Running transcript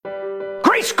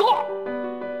high school.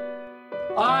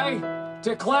 I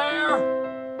declare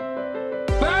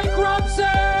bankruptcy!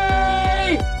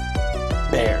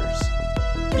 Bears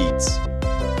beats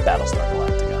Battlestar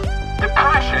Galactica.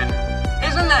 Depression?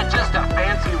 Isn't that just a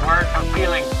fancy word for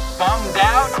feeling bummed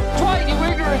out? Dwight, you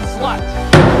ignorant slut!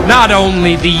 Not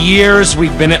only the years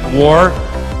we've been at war,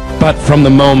 but from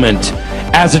the moment,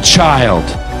 as a child,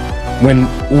 when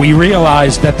we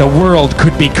realized that the world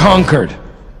could be conquered.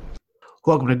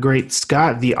 Welcome to Great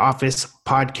Scott, the Office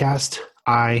podcast.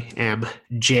 I am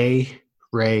Jay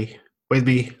Ray. With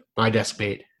me, my desk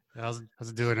mate. How's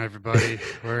it doing, everybody?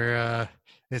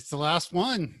 It's the last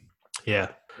one. Yeah,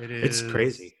 It's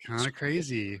crazy. Kind of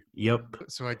crazy. Yep.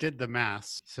 So I did the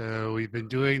math. So we've been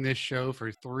doing this show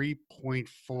for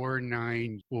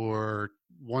 3.49 or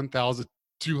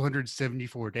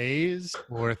 1,274 days,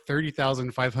 or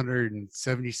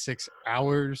 30,576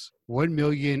 hours,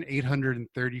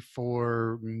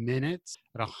 1,834 minutes,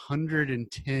 at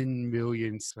 110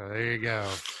 million. So there you go.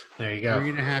 There you go.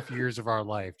 3.5 years of our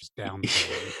life just down there.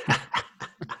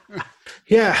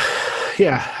 Yeah.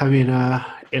 I mean,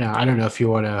 I don't know if you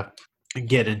want to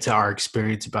get into our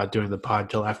experience about doing the pod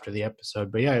till after the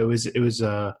episode, but yeah, it was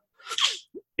a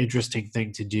interesting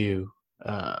thing to do.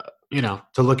 To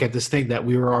look at this thing that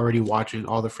we were already watching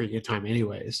all the freaking time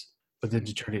anyways, but then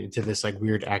to turn it into this like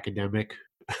weird academic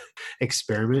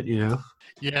experiment,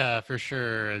 Yeah, for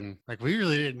sure. And like, we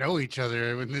really didn't know each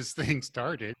other when this thing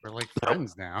started. We're like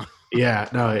friends now. Yeah,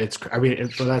 no,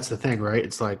 well, that's the thing, right?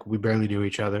 It's like we barely knew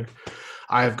each other.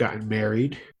 I've gotten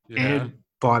married and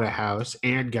bought a house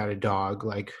and got a dog.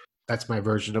 Like, that's my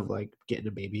version of like getting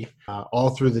a baby.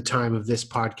 All through the time of this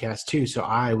podcast too. So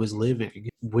I was living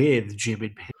with Jim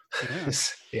and Pam.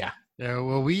 Yeah. Yeah,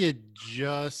 well, we had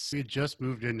just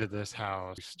moved into this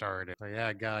house. We started. So yeah,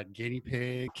 I got guinea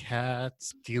pig,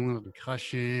 cats, dealing with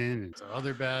concussion and some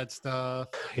other bad stuff.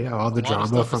 Yeah, all the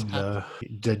drama from the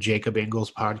Jacob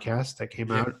Ingalls podcast that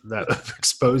came out, that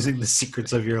exposing the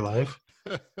secrets of your life.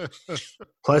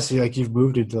 Plus, you've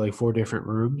moved into like 4 different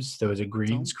rooms. There was a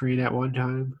green screen at one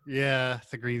time. Yeah,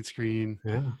 the green screen.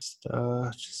 Yeah,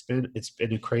 it's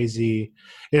been a crazy,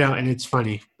 and it's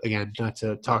funny, again, not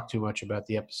to talk too much about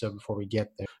the episode before we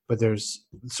get there, but there's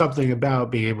something about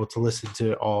being able to listen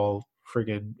to all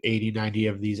friggin' 80, 90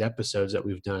 of these episodes that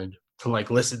we've done, to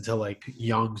like listen to like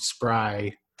young,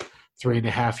 spry,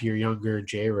 3.5 year younger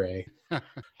J Ray.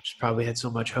 Just probably had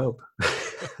so much hope.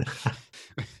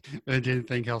 I didn't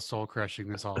think how soul crushing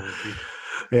this all would be.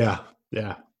 Yeah.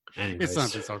 Anyways. It's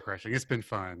not been soul crushing. It's been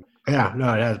fun. Yeah,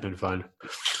 no, it has been fun.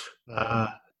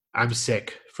 I'm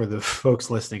sick for the folks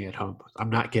listening at home. I'm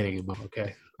not getting him,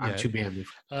 okay? I'm too manly.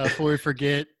 Before we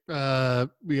forget,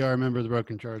 we are a member of the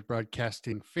Broken Jars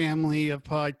Broadcasting family of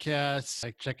podcasts.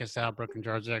 Check us out, Broken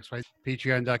Jars X, right?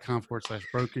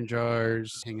 Patreon.com/Broken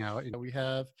Jars. Hang out. We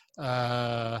have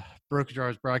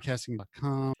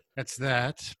BrokenJarsBroadcasting.com. That's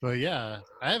that. But yeah,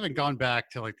 I haven't gone back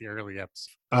to like the early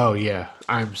episodes. Oh yeah,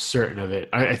 I'm certain of it.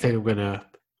 I think I'm gonna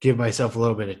give myself a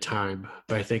little bit of time,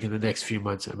 but I think in the next few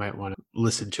months I might want to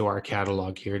listen to our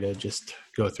catalog here to just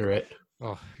go through it.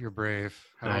 Oh, you're brave.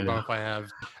 I don't know if I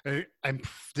have.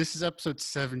 This is episode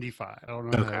 75. I don't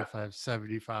know if I have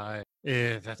 75.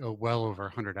 That's well over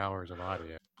 100 hours of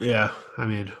audio. Yeah, I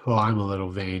mean, well, I'm a little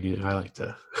vain. I like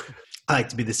to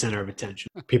be the center of attention.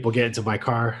 People get into my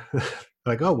car,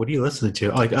 like, "Oh, what are you listening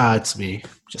to?" I'm like, it's me,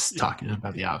 just talking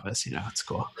about The Office. It's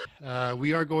cool.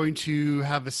 We are going to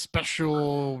have a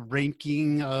special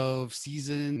ranking of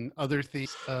season, other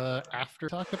things after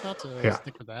talk about. So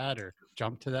stick with that or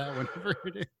jump to that whenever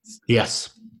it is.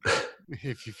 Yes.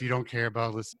 If you don't care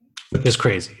about listening. It's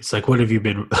crazy. It's like, what have you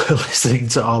been listening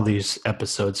to all these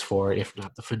episodes for, if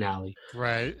not the finale?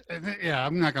 Right. Yeah,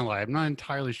 I'm not going to lie. I'm not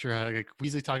entirely sure how we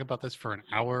easily talk about this for an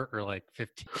hour or like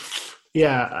 15.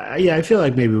 Yeah. I feel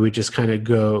like maybe we just kind of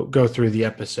go through the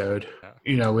episode,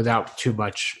 without too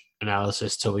much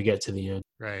analysis till we get to the end.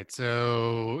 Right.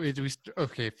 So,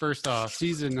 first off,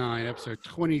 season 9, episode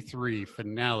 23,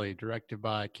 finale, directed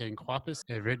by Ken Kwapis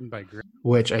and written by Greg.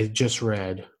 Which I just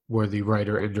read were the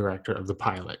writer and director of the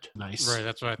pilot. Nice. Right.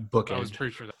 That's what bookend. I was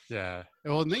pretty sure. Yeah.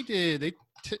 Well, and they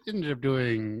ended up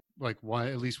doing like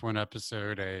at least one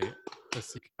episode I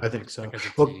think so.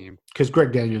 Well, because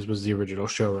Greg Daniels was the original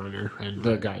showrunner, and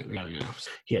the guy,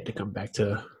 he had to come back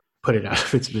to put it out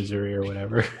of its misery or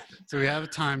whatever. So we have a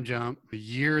time jump, a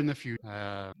year in the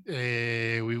future.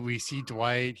 We see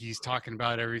Dwight. He's talking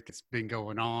about everything that's been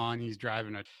going on. He's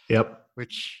driving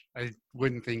which I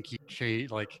wouldn't think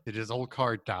did his old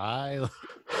car die?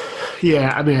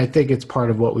 Yeah, I mean, I think it's part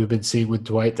of what we've been seeing with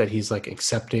Dwight, that he's like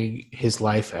accepting his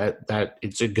life that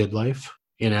it's a good life,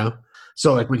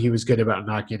 So like when he was good about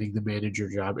not getting the manager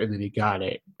job and then he got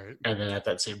it. Right. And then at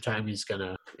that same time, he's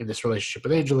gonna in this relationship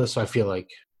with Angela. So I feel like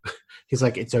he's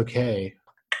like, it's okay.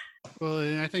 Well,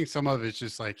 and I think some of it's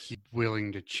just like he's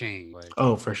willing to change. Like,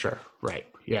 oh, for sure. Right.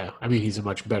 Yeah. I mean, he's a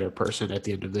much better person at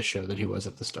the end of the show than he was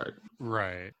at the start.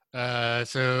 Right.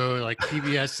 So like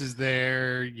PBS is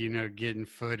there, getting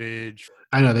footage.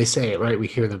 I know they say it, right? We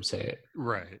hear them say it.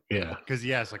 Right. Yeah. Because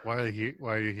it's like, why are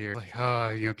you here? Like,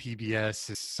 PBS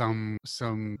is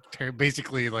some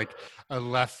basically like a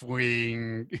left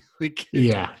wing like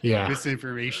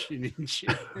misinformation and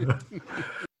shit.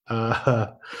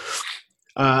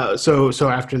 So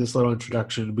after this little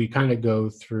introduction, we kind of go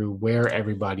through where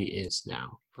everybody is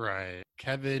now. Right.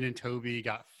 Kevin and Toby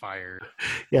got fired.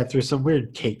 Yeah, through some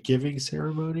weird cake giving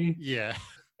ceremony. Yeah.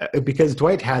 Because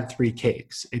Dwight had 3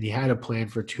 cakes and he had a plan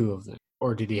for 2 of them.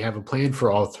 Or did he have a plan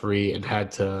for all 3 and had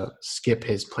to skip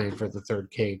his plan for the 3rd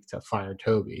cake to fire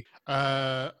Toby?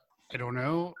 I don't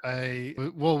know.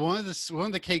 One of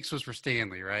the cakes was for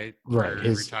Stanley, right? Right.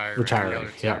 His retiring.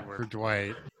 Yeah. For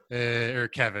Dwight or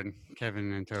Kevin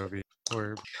and Toby.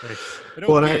 Or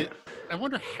I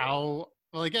wonder how.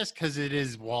 Well, I guess because it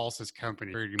is Wallace's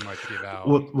company, pretty much give out.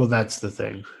 Well, that's the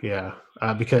thing. Yeah.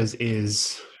 Because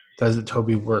doesn't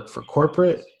Toby work for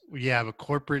corporate? Yeah, but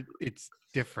corporate, it's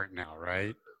different now,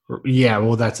 right? Yeah,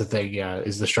 well, that's the thing. Yeah,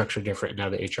 is the structure different now?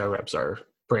 The HR reps are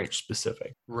branch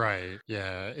specific. Right.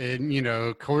 Yeah, and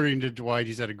according to Dwight,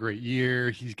 he's had a great year.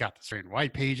 He's got the straight and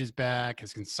white pages back.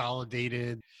 Has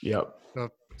consolidated. Yep.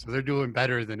 So they're doing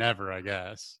better than ever, I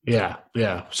guess. Yeah.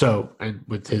 So, and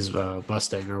with his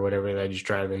Mustang or whatever that he's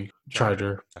driving,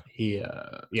 Charger, he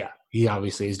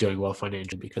obviously is doing well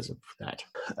financially because of that.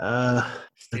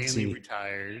 Stanley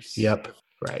retires. Yep.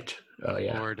 Right. Oh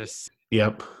yeah.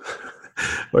 Yep.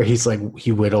 Where he's like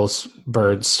he whittles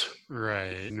birds.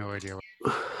 Right. No idea.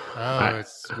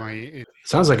 It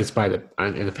sounds like it's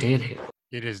in the Panhandle.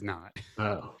 It is not.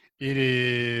 Oh. It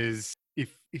is.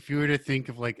 If you were to think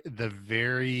of like the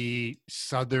very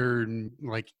southern,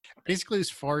 like basically as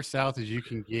far south as you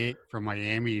can get from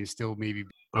Miami and still maybe.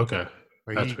 Okay.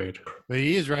 That's weird. But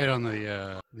he is right on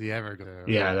the Everglades.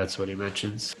 Yeah, that's what he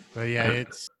mentions. But yeah,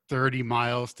 it's 30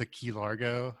 miles to Key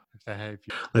Largo.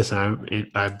 Listen,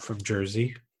 I'm from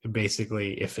Jersey.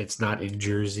 Basically, if it's not in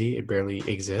Jersey, it barely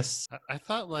exists. I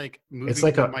thought like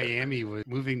moving to Miami was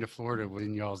moving to Florida was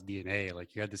in y'all's DNA.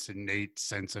 Like you had this innate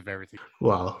sense of everything.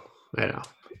 Well,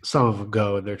 some of them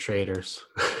go and they're traitors.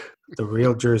 The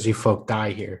real Jersey folk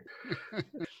die here.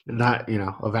 Not,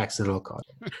 of accidental cause.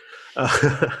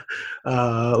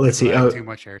 Let's see. Too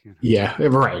much air. Yeah,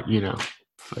 right.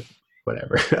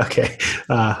 Whatever. Okay.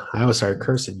 I almost started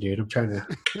cursing, dude. I'm trying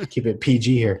to keep it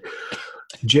PG here.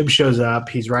 Jim shows up.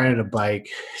 He's riding a bike.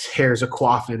 His hair's a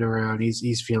coiffing around.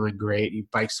 He's feeling great. He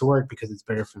bikes to work because it's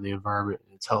better for the environment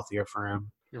and it's healthier for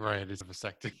him. You're right. It's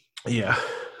vasectomy. Yeah.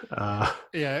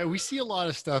 Yeah, we see a lot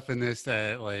of stuff in this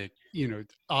that, like,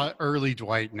 early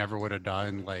Dwight never would have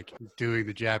done, like doing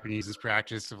the Japanese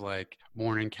practice of like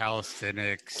morning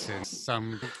calisthenics and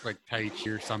some like Tai Chi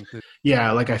or something.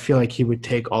 Yeah, like I feel like he would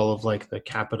take all of like the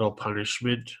capital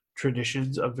punishment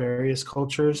traditions of various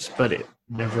cultures, but it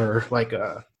never like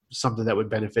something that would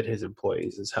benefit his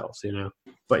employees' health,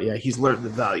 But yeah, he's learned the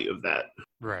value of that.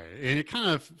 Right. And it kind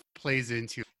of plays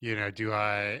into, at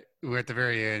the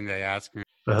very end, they ask me,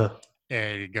 and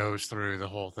it goes through the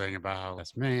whole thing about how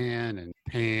this man and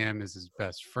Pam is his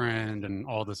best friend and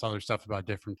all this other stuff about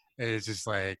different. It's just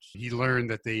like he learned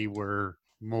that they were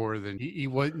more than he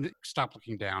wouldn't stop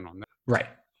looking down on them. Right.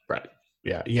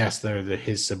 Yeah. Yes, they're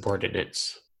his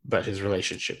subordinates, but his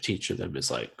relationship to each of them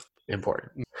is like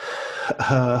important.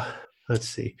 Let's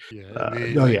see.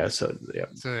 Yeah. So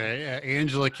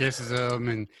Angela kisses him,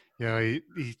 and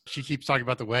she keeps talking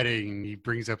about the wedding. And he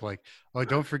brings up like, oh,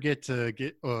 don't forget to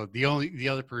get the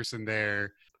other person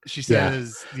there. She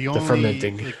says the only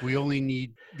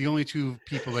 2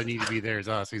 people that need to be there is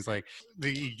us. He's like,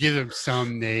 you give him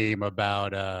some name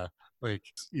about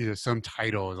some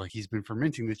title, like he's been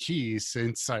fermenting the cheese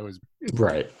since I was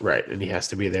right, and he has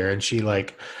to be there. And she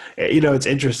it's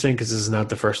interesting because this is not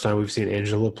the first time we've seen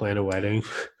Angela plan a wedding.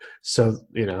 So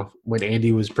when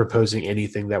Andy was proposing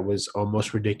anything that was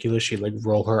almost ridiculous, she'd like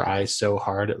roll her eyes so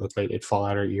hard it looked like it'd fall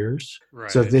out her ears.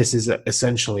 Right. So this is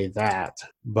essentially that,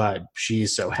 but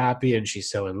she's so happy and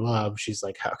she's so in love. She's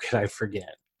like, how could I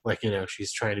forget?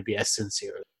 She's trying to be as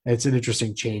sincere. It's an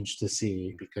interesting change to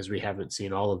see because we haven't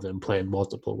seen all of them plan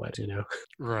multiple weddings,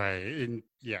 Right. And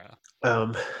yeah.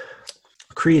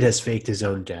 Creed has faked his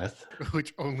own death.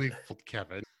 Which only fooled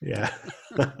Kevin. Yeah.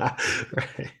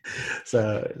 Right.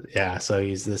 So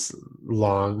he's this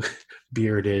long,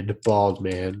 bearded, bald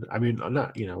man. I mean, I'm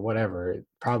not, whatever.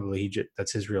 Probably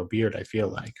that's his real beard, I feel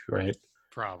like, right?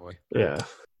 Probably. Yeah.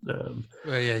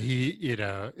 But yeah,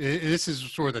 this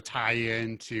is sort of the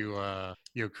tie-in to,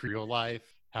 Creed real life.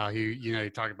 How you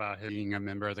talk about him being a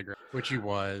member of the group, which he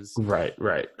was. Right.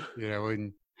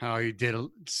 And how he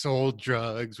sold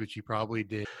drugs, which he probably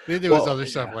did. There was other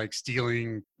stuff like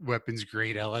stealing weapons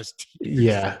grade LSD.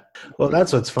 Yeah. Well,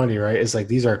 that's what's funny, right? It's like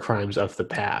these are crimes of the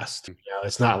past.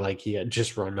 It's not like he had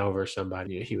just run over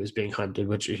somebody. He was being hunted,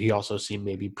 which he also seemed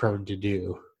maybe prone to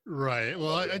do. Right.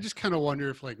 Well, I just kind of wonder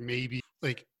if maybe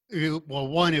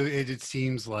it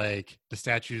seems like the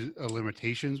statute of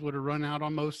limitations would have run out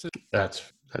on most of it. That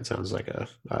sounds like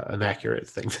an accurate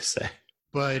thing to say.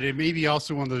 But it may be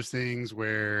also one of those things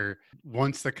where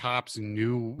once the cops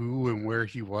knew who and where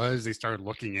he was, they started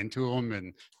looking into him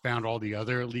and found all the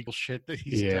other illegal shit that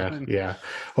he's done. Yeah.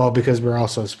 Well, because we're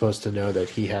also supposed to know that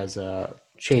he has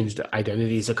changed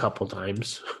identities a couple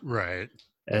times. Right.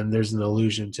 And there's an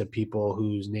allusion to people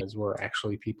whose names were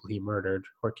actually people he murdered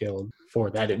or killed for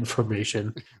that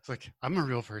information. It's like, I'm a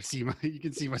real person. You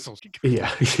can see my social security.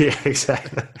 Yeah,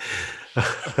 exactly.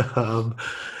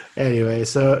 Anyway,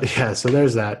 so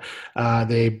there's that.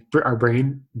 They are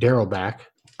bringing Daryl back.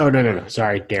 Oh, no.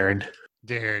 Sorry, Darren.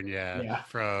 Darren, yeah.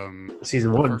 From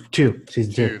season 2.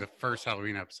 Season 2. The first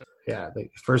Halloween episode. Yeah, the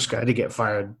first guy to get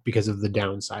fired because of the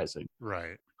downsizing.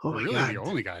 Right. Oh, really God. The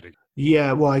only guy to.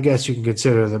 Yeah, well, I guess you can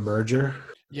consider the merger.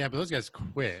 Yeah, but those guys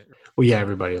quit. Well, yeah,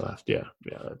 everybody left. Yeah,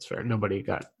 that's fair. Nobody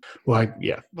got. Well,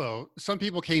 yeah. Well, some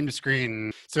people came to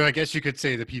screen, so I guess you could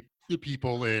say the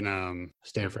people in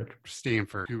Stanford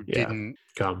who didn't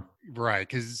come. Right,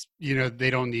 because they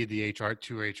don't need the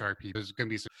two HR people. There's going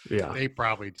to be some. They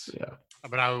probably. Yeah.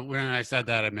 But when I said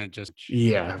that, I meant just.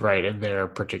 Yeah, right. And their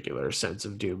particular sense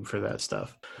of doom for that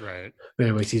stuff. Right. But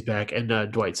anyways, he's back,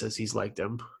 and Dwight says he's liked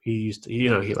him. He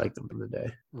liked him from the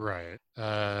day. Right.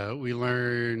 We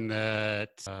learn that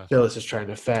Phyllis is trying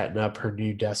to fatten up her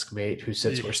new desk mate who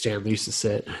sits where Stanley used to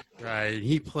sit. Right.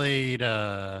 He played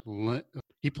one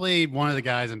of the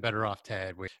guys in Better Off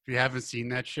Ted. If you haven't seen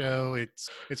that show, it's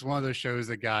one of those shows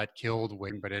that got killed,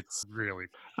 but it's really.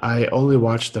 I only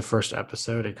watched the first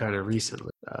episode and kind of recently.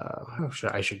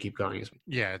 I should keep going.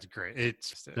 Yeah, it's great.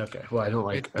 It's okay. Well, I don't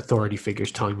like authority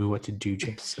figures telling me what to do,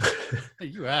 James.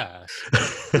 You asked.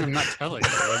 I'm not telling you.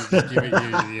 I'm just giving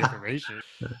you the information.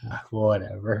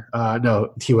 Whatever.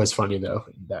 No, he was funny though.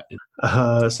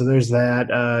 So there's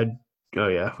that.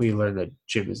 We learned that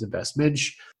Jim is the best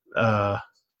Midge.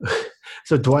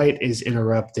 So Dwight is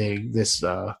interrupting this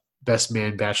best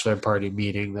man bachelor party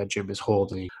meeting that Jim is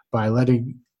holding by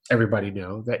letting everybody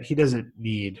know that he doesn't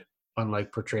need,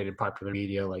 unlike portrayed in popular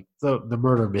media, like the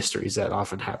murder mysteries that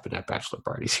often happen at bachelor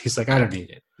parties. He's like, I don't need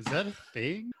it. Is that a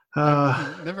thing?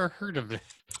 I've never heard of it.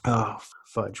 Oh,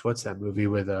 fudge. What's that movie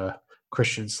with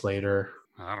Christian Slater?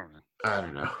 I don't know.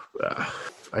 I'm gonna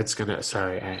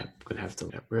have to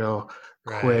look up real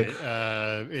quick. Quick.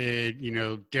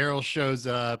 Daryl shows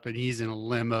up and he's in a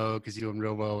limo because he's doing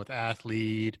real well with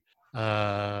Athlete.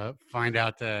 Find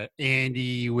out that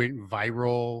Andy went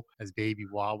viral as Baby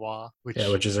Wawa, which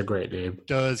is a great name.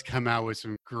 Does come out with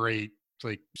some great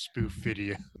spoof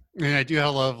video. And I do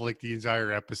love the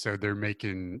entire episode they're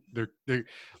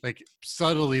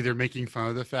subtly making fun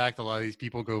of the fact a lot of these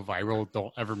people go viral,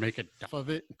 don't ever make enough of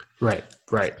it. Right.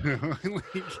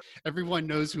 Everyone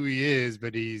knows who he is,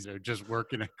 but he's just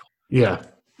working. Yeah.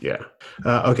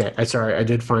 Okay. I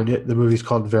did find it. The movie's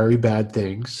called Very Bad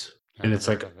Things, and it's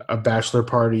like a bachelor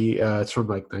party. It's from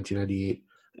 1998.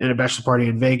 In a bachelor party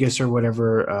in Vegas or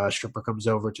whatever, a stripper comes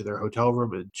over to their hotel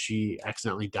room and she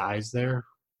accidentally dies there.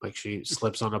 Like she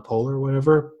slips on a pole or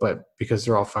whatever, but because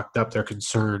they're all fucked up, they're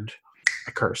concerned.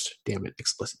 I cursed. Damn it.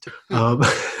 Explicit.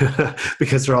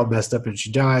 Because they're all messed up and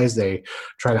she dies, they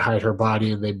try to hide her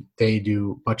body and they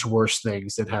do much worse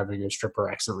things than having a stripper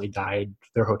accidentally die in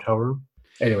their hotel room.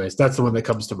 Anyways, that's the one that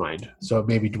comes to mind. So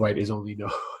maybe Dwight is only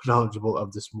knowledgeable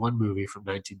of this one movie from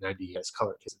 1990. He has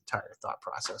colored his entire thought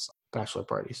process on bachelor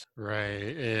parties.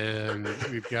 Right. And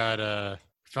we've got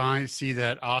see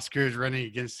that Oscar is running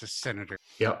against a senator.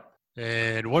 Yep.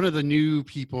 And one of the new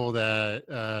people that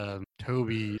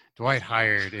Dwight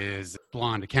hired is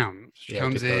blonde accountant. She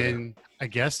comes in, I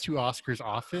guess, to Oscar's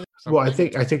office. Well, I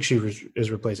think she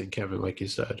is replacing Kevin, like you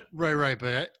said. Right.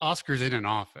 But Oscar's in an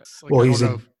office. He's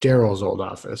in Daryl's old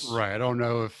office. Right. I don't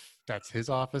know if that's his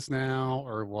office now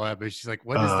or what. But she's like,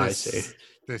 "What is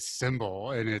this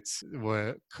symbol?" And it's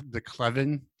what the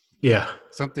Clevin. Yeah.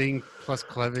 Something plus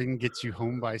Clevin gets you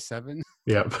home by 7.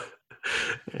 Yep.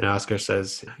 And Oscar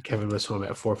says Kevin was home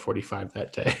at 4:45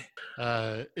 that day.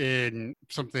 In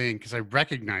something, because I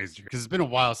recognized her, because it's been a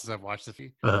while since I've watched the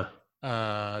film.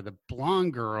 The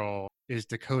blonde girl is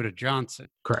Dakota Johnson.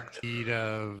 Correct.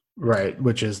 Of right,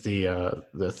 which is the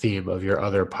theme of your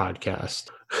other podcast,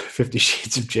 50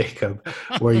 Shades of Jacob,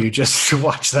 where you just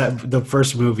watch the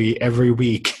first movie every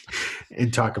week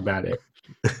and talk about it.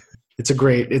 It's a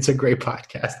great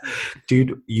podcast,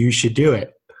 dude. You should do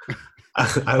it.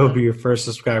 I will be your first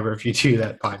subscriber if you do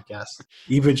that podcast,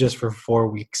 even just for 4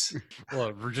 weeks.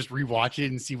 Well, we're just rewatch it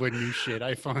and see what new shit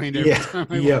I find every time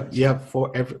I watch. Yeah.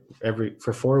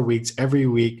 For 4 weeks, every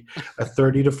week, a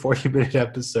 30 to 40 minute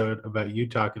episode about you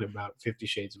talking about 50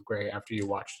 Shades of Grey after you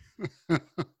watched it.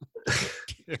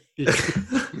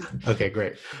 Okay,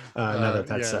 great. Now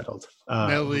that's settled.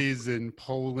 Nellie's in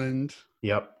Poland.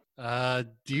 Yep.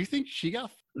 Do you think she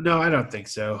got? No, I don't think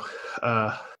so.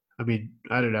 I mean,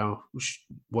 I don't know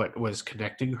what was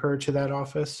connecting her to that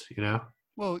office, you know?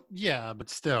 Well, yeah, but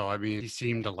still, I mean, he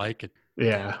seemed to like it.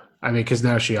 Yeah. I mean, because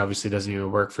now she obviously doesn't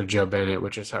even work for Joe Bennett,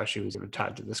 which is how she was even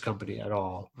tied to this company at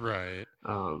all. Right.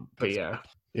 But yeah.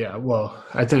 Yeah, well,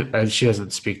 I think she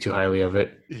doesn't speak too highly of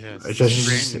it. Yeah.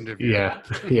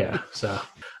 So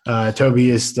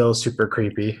Toby is still super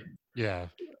creepy. Yeah.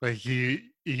 Like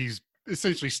he's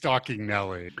essentially stalking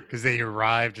Nellie because they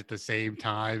arrived at the same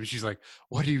time. She's like,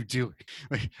 "What are you doing?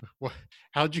 Like, what?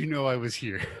 How'd you know I was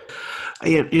here?"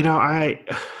 Let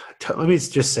me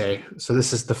just say. So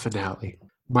this is the finale.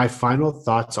 My final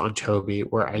thoughts on Toby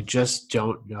were I just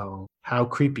don't know how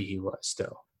creepy he was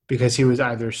still, because he was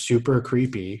either super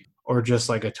creepy or just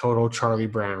like a total Charlie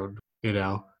Brown. You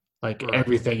know, like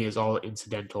everything is all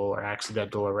incidental or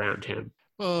accidental around him.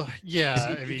 Well,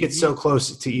 yeah, he gets so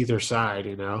close to either side.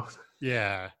 You know.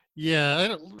 Yeah.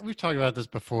 We've talked about this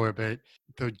before, but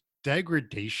the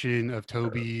degradation of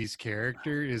Toby's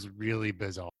character is really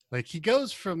bizarre. Like he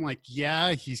goes from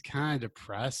he's kind of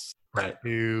depressed, right,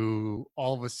 to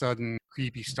all of a sudden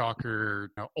creepy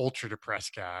stalker, ultra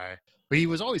depressed guy. But he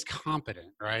was always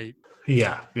competent, right?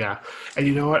 Yeah. And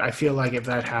you know what? I feel like if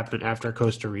that happened after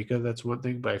Costa Rica, that's one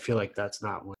thing. But I feel like that's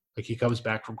not one. Like he comes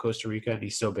back from Costa Rica and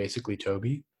he's still basically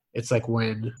Toby. It's like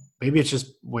what's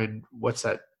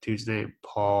that dude's name?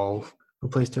 Paul, who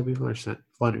plays Toby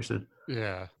Flenderson.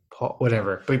 Yeah. Paul,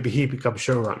 whatever. But he becomes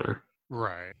showrunner.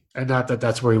 Right. And not that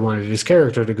that's where he wanted his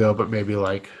character to go, but maybe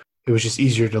like it was just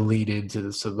easier to lean into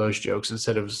those jokes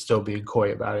instead of still being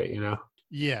coy about it, you know?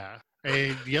 Yeah.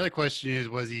 And the other question is,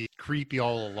 was he creepy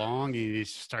all along and he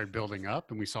just started building up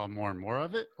and we saw more and more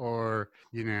of it? Or,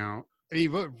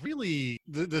 but really,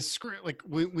 the script, like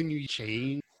when you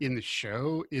change in the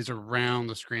show, is around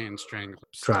the Scranton Strangler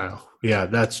trial. Yeah,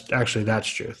 that's true.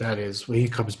 That is when he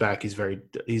comes back. He's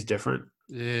different.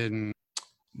 When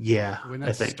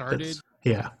that started.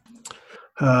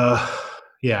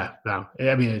 Yeah, no,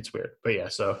 I mean it's weird, but yeah.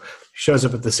 So he shows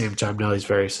up at the same time. Nellie's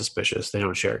very suspicious. They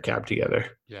don't share a cab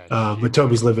together. Yeah, but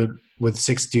Toby's living with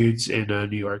 6 dudes in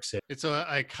New York City. So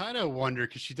I kind of wonder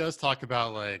because she does talk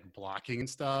about like blocking and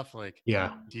stuff. Like,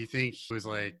 yeah, do you think he was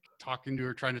like talking to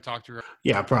her, trying to talk to her?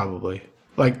 Yeah, probably.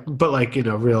 Real.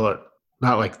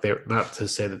 Not to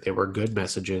say that they were good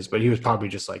messages, but he was probably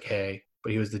just like, hey.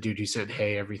 But he was the dude who sent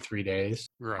hey every 3 days,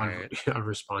 right?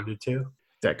 Unresponded to.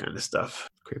 That kind of stuff.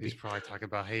 Creepy. He's probably talking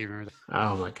about, hey, remember that?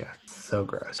 Oh my God. So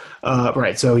gross.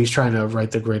 Right. So he's trying to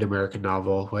write the great American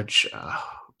novel, which,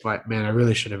 man, I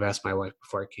really should have asked my wife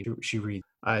before she read.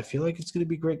 I feel like it's going to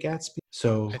be Great Gatsby.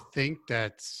 So I think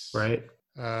that's right.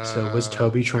 So was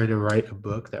Toby trying to write a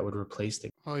book that would replace the?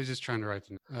 Oh, he's just trying to write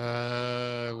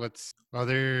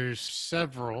there's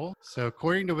several. So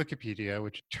according to Wikipedia,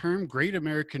 which term great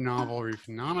American novel or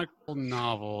canonical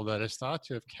novel that is thought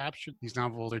to have captured these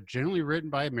novels are generally written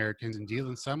by Americans and deal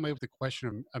in some way with the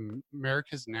question of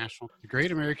America's national. The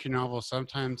great American novel is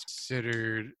sometimes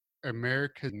considered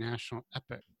America's national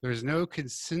epic. There's no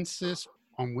consensus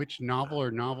on which novel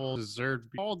or novel deserved to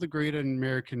be called the great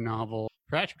American novel.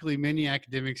 Practically, many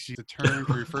academics use the term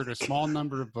to refer to a small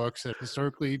number of books that have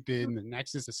historically been the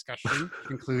nexus discussion,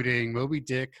 including Moby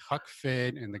Dick, Huck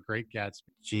Finn, and The Great Gatsby.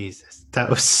 Jesus, that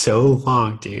was so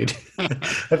long, dude.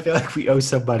 I feel like we owe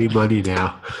somebody money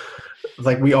now.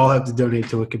 Like we all have to donate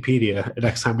to Wikipedia.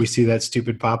 Next time we see that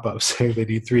stupid pop-up saying they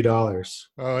need $3.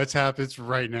 Oh, it's happens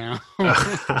right now. All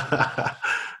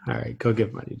right, go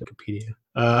give money to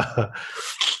Wikipedia.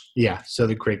 Yeah, so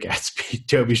The Great Gatsby.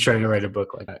 Toby's trying to write a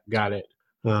book like that. Got it.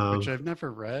 Which I've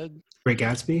never read. Great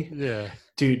Gatsby? Yeah.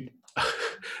 Dude,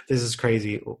 this is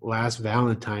crazy. Last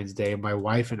Valentine's Day, my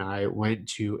wife and I went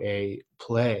to a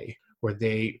play where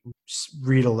they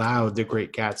read aloud The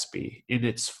Great Gatsby in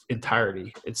its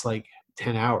entirety. It's like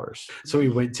 10 hours. So we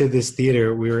went to this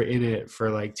theater. We were in it for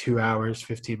like 2 hours,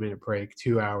 15-minute break,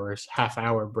 2 hours,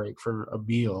 half-hour break for a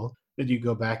meal. Then you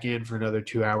go back in for another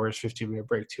 2 hours, 15-minute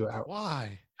break, 2 hours.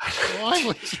 Why? Why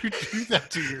would you do that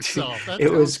to yourself?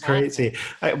 It was crazy.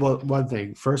 Well, one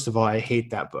thing, first of all, I hate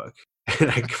that book.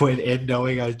 And I went in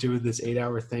knowing I was doing this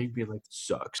 8-hour thing, being like,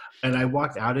 sucks. And I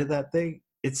walked out of that thing.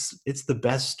 It's the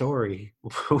best story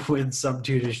when some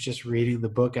dude is just reading the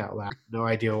book out loud. No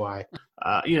idea why.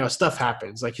 Stuff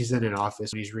happens. Like he's in an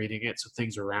office and he's reading it, so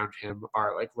things around him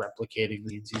are like replicating the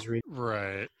things he's reading.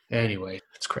 Right. Anyway,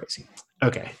 it's crazy.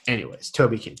 Okay. Anyways,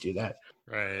 Toby can't do that.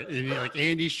 Right. And like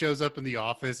Andy shows up in the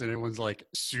office and everyone's like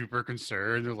super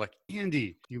concerned. They're like,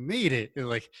 Andy, you made it. And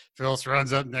like Phyllis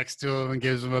runs up next to him and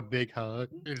gives him a big hug.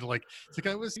 And like, it's like,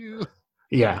 I was you.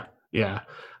 Yeah. Yeah.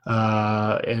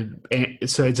 And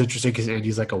so it's interesting because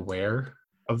Andy's like aware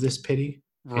of this pity.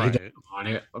 Right. He doesn't want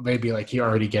it. Maybe like he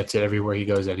already gets it everywhere he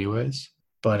goes anyways.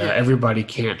 But everybody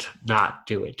can't not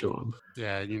do it to him.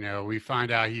 Yeah, we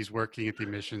find out he's working at the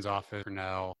admissions office for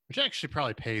now, which actually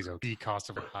probably pays the cost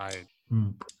of a hide.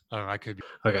 I could be.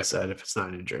 Like I said, if it's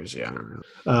not in Jersey, I don't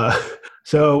know.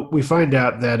 So we find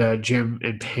out that Jim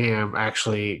and Pam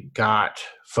actually got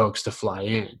folks to fly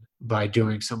in by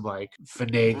doing some like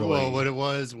finagling. Well, what it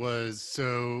was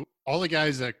so all the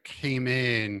guys that came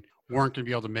in weren't going to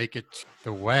be able to make it to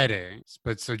the wedding,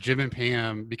 but so Jim and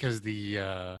Pam, because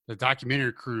the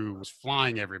documentary crew was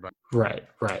flying everybody. Right.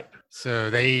 So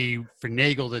they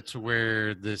finagled it to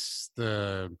where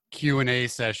the Q&A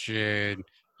session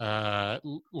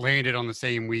landed on the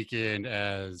same weekend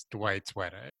as Dwight's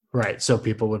wedding. Right. So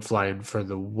people would fly in for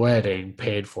the wedding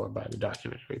paid for by the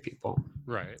documentary people.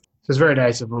 Right. So it's very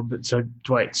nice of them. But so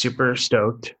Dwight's super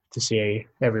stoked to see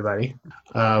everybody.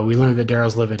 We learned that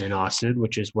Daryl's living in Austin,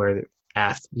 which is where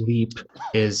Leap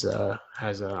has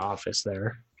an office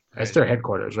there. That's their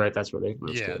headquarters, right? That's where they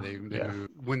moved to. They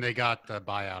moved when they got the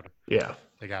buyout. Yeah.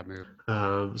 They got moved.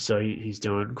 So he's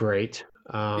doing great.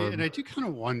 And I do kind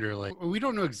of wonder, like, we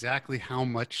don't know exactly how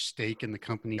much stake in the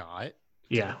company got.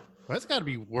 Yeah. Well, that's got to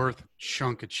be worth a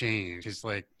chunk of change. It's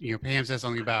like, Pam says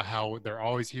something about how they're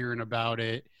always hearing about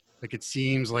it. Like, it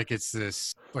seems like it's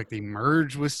this, like they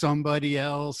merged with somebody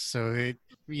else. So,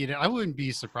 I wouldn't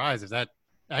be surprised if that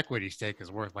equity stake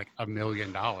is worth like $1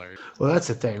 million. Well, that's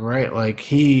the thing, right? Like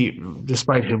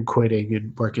despite him quitting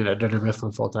and working at Dunder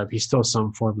Mifflin full time, he's still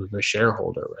some form of a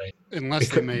shareholder, right? Unless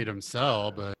they made him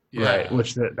sell, but yeah. Right,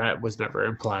 which that was never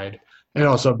implied. And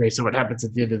also, based on what happens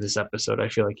at the end of this episode, I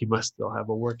feel like he must still have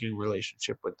a working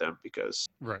relationship with them because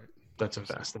that's a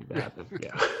fast thing to happen.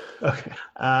 Yeah. Okay.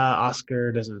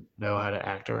 Oscar doesn't know how to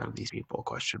act around these people.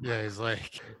 Question mark. Yeah,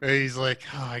 he's like,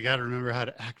 oh, I got to remember how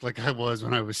to act like I was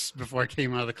before I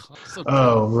came out of the class.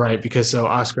 Oh, right. Because so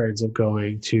Oscar ends up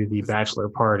going to the bachelor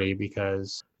party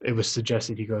because it was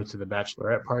suggested he go to the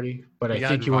bachelorette party, but I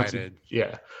think he wants to.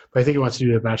 Yeah, but I think he wants to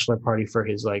do the bachelor party for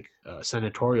his like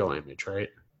senatorial image, right?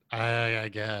 I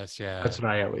guess, yeah. That's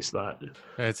what I always thought.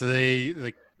 Right,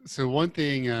 so so one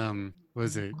thing,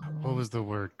 what was the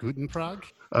word? Gutenprog?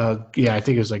 Yeah, I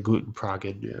think it was like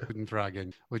Gutenpragen, yeah.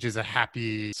 Gutenpragen, which is a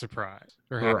happy surprise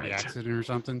or happy accident or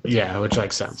something. Yeah, which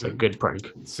like sounds like a good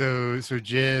prank. So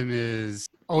Jim is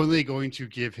only going to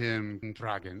give him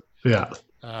Gutenpragen. Yeah.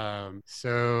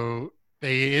 So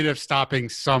they end up stopping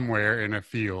somewhere in a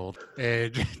field,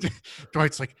 and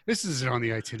Dwight's like, "This isn't on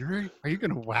the itinerary. Are you going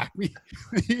to whack me?"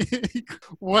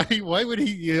 Why would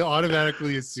he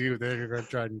automatically assume they're going to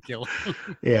try and kill him?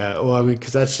 Yeah, well, I mean,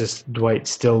 because that's just Dwight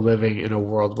still living in a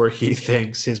world where he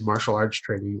thinks his martial arts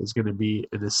training is going to be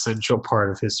an essential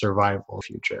part of his survival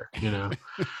future.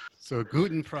 So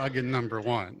Gutenpragen number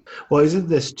 1. Well, isn't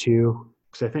this 2?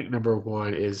 Because I think number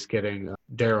 1 is getting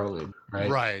Daryl in, right?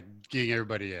 Right. Getting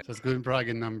everybody in. So it's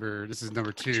Gutenpragen this is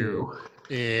number 2.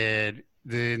 And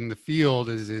then the field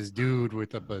is this dude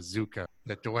with a bazooka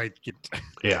that Dwight gets.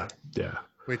 Yeah.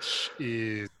 Which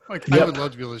is like, I would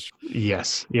love to be able to.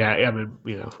 Yes. Yeah. I mean,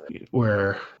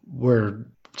 we're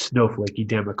snowflakey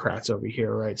Democrats over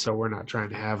here, right? So we're not trying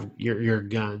to have your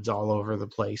guns all over the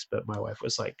place. But my wife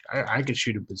was like, I could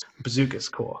shoot a bazooka's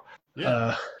cool.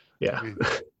 Yeah. Yeah.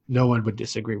 No one would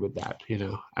disagree with that.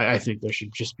 I think there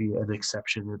should just be an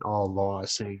exception in all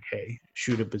laws saying, hey,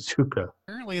 shoot a bazooka.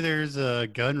 Apparently there's a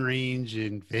gun range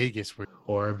in Vegas.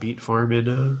 Or a beet farm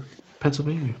in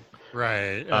Pennsylvania.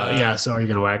 Right. So are you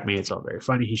going to whack me? It's all very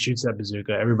funny. He shoots that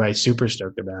bazooka. Everybody's super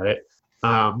stoked about it.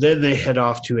 Then they head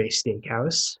off to a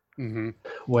steakhouse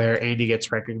where Andy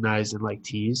gets recognized and like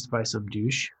teased by some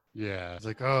douche. Yeah, it's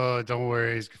like, oh, don't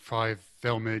worry, he's probably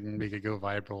film it and make it go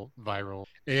viral.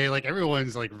 And like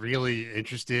everyone's like really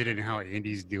interested in how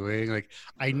Andy's doing. Like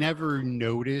I never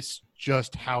noticed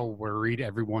just how worried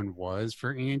everyone was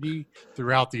for Andy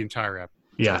throughout the entire episode.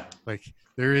 Yeah. Like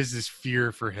there is this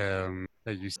fear for him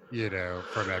that you know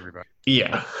from everybody.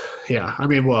 Yeah. Yeah. I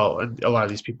mean, well, a lot of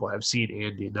these people have seen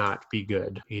Andy not be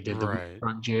good. He did the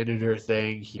front janitor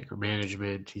thing, he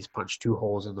management, he's punched 2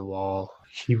 holes in the wall,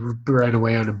 he ran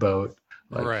away on a boat.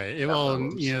 Like, right. Well,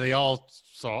 you know, they all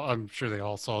saw, I'm sure they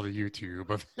all saw the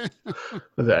YouTube of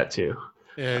that too.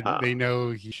 And they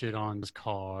know he shit on his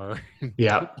car.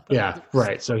 Yeah.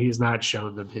 Right. So he's not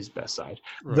showing them his best side.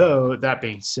 Right. Though, that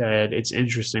being said, it's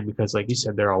interesting because, like you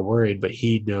said, they're all worried, but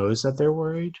he knows that they're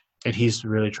worried. And he's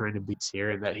really trying to be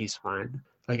sincere and that he's fine.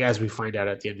 Like, as we find out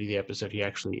at the end of the episode, he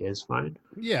actually is fine.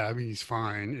 Yeah, I mean, he's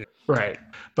fine. Right.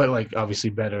 But, like, obviously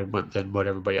better than what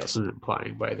everybody else is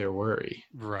implying by their worry.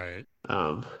 Right.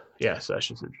 Yeah, so that's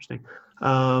just interesting.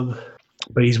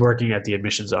 But he's working at the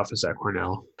admissions office at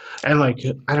Cornell. And, like,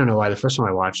 I don't know why. The first time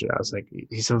I watched it, I was like,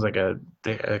 he sounds like a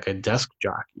desk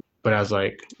jockey. But I was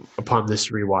like, upon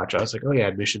this rewatch, I was like, oh, yeah,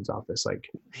 admissions office. Like,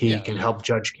 he can help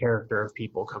judge character of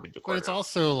people coming to Cornell. But it's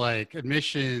also, like,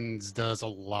 admissions does a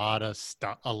lot of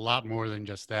stuff, a lot more than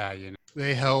just that, you know.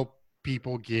 They help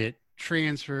people get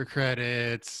transfer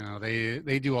credits. You know,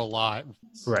 they do a lot.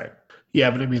 Right. Yeah,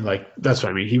 but I mean, like, that's what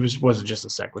I mean. He wasn't just a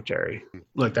secretary.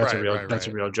 Like, that's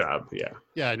a real job. Yeah.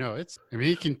 Yeah, I know.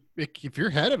 If you're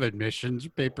head of admissions,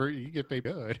 you get paid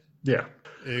good. Yeah.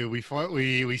 We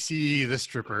see the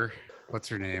stripper. What's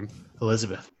her name?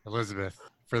 Elizabeth.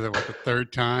 For the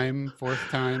 4th time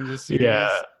this series? Yeah.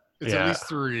 It's at least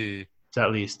 3. It's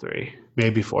at least 3.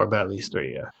 Maybe 4, but at least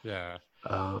 3, yeah. Yeah.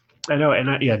 I know,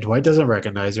 and Dwight doesn't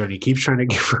recognize her, and he keeps trying to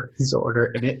give her his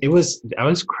order, and I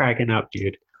was cracking up,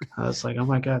 dude. I was like, oh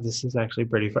my god, this is actually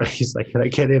pretty funny. He's like, can I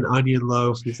get an onion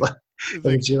loaf? He's like,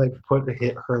 and she like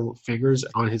hit her fingers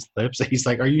on his lips, and he's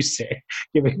like, are you sick?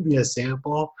 Giving me a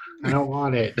sample? I don't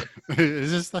want it.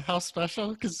 Is this the house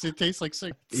special? Because it tastes like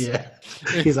cigarettes. Yeah.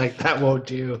 He's like, that won't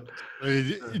do.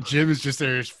 Jim is just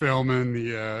there filming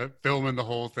the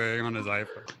whole thing on his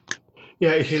iPhone.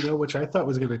 Yeah, you know, which I thought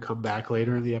was going to come back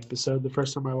later in the episode the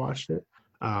first time I watched it.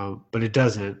 But it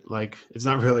doesn't. Like, it's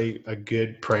not really a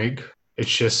good prank. It's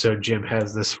just so Jim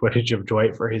has this footage of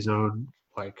Dwight for his own,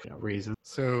 reason.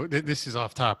 So this is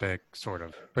off topic, sort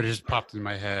of, but it just popped in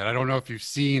my head. I don't know if you've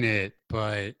seen it,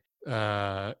 but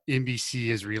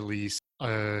NBC has released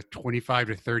a 25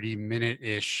 to 30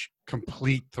 minute-ish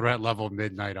complete threat level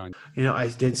midnight on. You know, I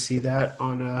did see that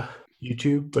on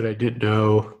YouTube, but I didn't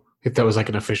know if that was like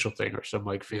an official thing or some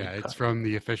like fan. Yeah, it's from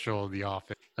the official The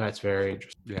Office. That's very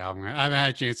interesting. Yeah, I haven't had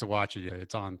a chance to watch it yet.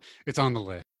 It's on the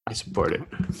list. I support it.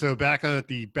 So back at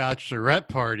the bachelorette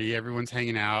party, everyone's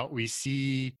hanging out. We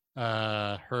see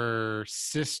her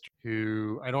sister,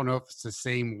 who I don't know if it's the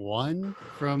same one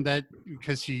from that,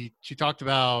 because she talked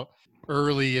about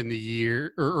early in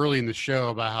the show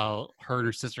about how her and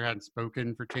her sister hadn't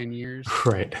spoken for 10 years.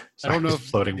 Right. Sorry, I don't know if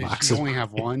she only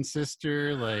have one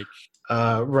sister, like.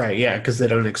 Right, yeah, because they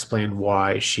don't explain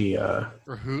why she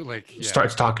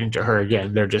starts talking to her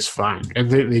again. They're just fine, and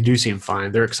they do seem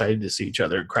fine. They're excited to see each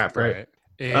other and crap, right?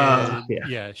 And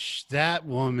that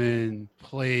woman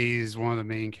plays one of the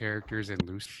main characters in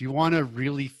Lucy. If you want a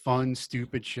really fun,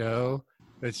 stupid show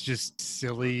that's just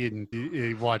silly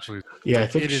and watch Lucy. Yeah, I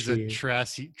think it is a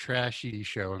trashy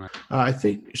show. And I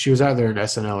think she was either in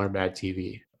SNL or Mad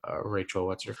TV. Rachel,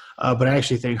 what's her? But I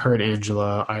actually think her and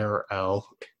Angela IRL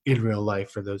in real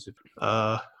life, for those of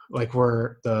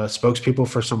were the spokespeople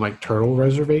for some like turtle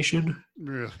reservation.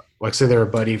 Yeah. Like, say they're a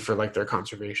buddy for like their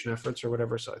conservation efforts or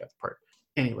whatever. So I got the part.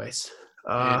 Anyways,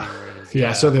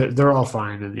 so they're all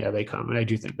fine, and they come, and I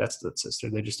do think that's the sister.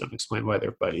 They just don't explain why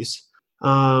they're buddies.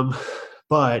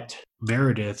 But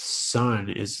Meredith's son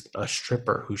is a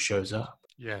stripper who shows up.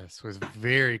 Yes, was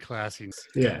very classy.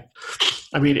 Yeah.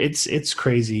 I mean, it's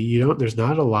crazy. There's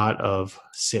not a lot of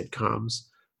sitcoms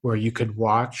where you could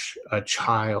watch a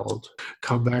child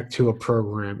come back to a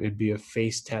program and be a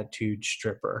face tattooed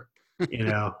stripper.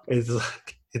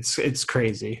 It's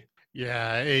crazy.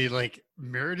 Yeah, like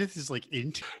Meredith is like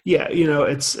into. Yeah,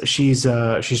 she's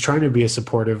trying to be a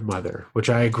supportive mother, which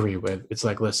I agree with. It's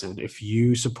like, listen, if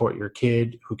you support your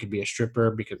kid who can be a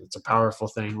stripper because it's a powerful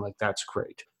thing, like, that's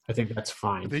great. I think that's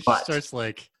fine. But she starts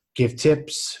like give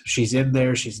tips. She's in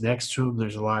there. She's next to him.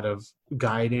 There's a lot of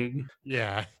guiding.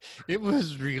 Yeah, it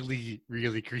was really,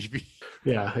 really creepy.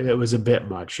 Yeah, it was a bit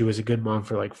much. She was a good mom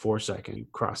for like 4 seconds.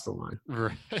 Crossed the line.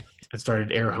 Right. And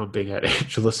started air humping at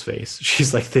Angela's face.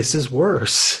 She's like, this is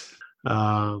worse.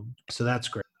 So that's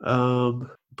great. But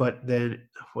but then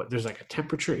there's like a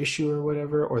temperature issue or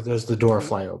whatever, or does the door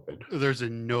fly open? There's a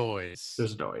noise.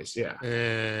 There's noise, yeah.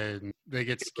 And they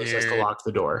get scared. He has to lock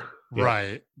the door. Yeah.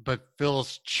 Right. But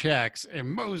Phyllis checks and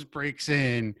Mose breaks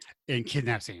in and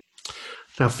kidnaps Andy.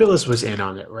 Now, Phyllis was in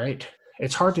on it, right?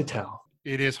 It's hard to tell.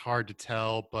 It is hard to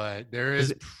tell, but there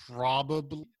is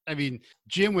probably, I mean,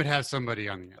 Jim would have somebody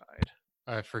on the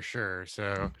side for sure.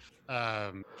 So,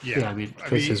 yeah. I mean,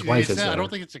 because his wife is there. I don't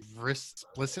think it's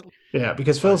explicitly. Yeah,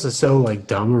 because Phyllis is so like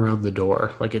dumb around the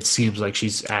door. Like it seems like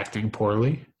she's acting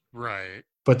poorly. Right.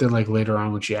 But then like later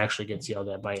on when she actually gets yelled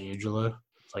at by Angela,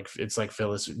 it's like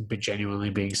Phyllis genuinely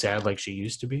being sad like she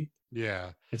used to be. Yeah.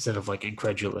 Instead of like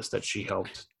incredulous that she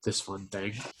helped this fun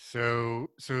thing. So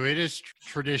it is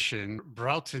tradition.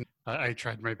 Broughton, I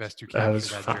tried my best to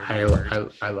capture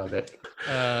that. I love it.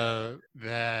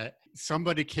 That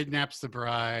somebody kidnaps the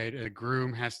bride, and a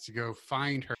groom has to go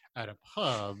find her at a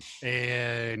pub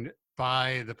and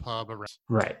buy the pub around.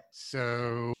 Right.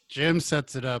 So Jim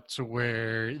sets it up to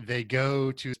where they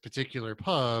go to this particular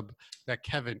pub that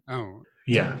Kevin owned.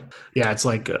 Yeah. Yeah, it's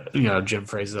like, Jim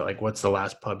phrases it like, what's the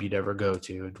last pub you'd ever go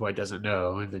to? And Dwight doesn't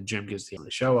know. And then Jim gives the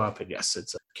show up, and yes,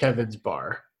 it's Kevin's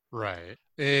bar. Right.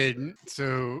 And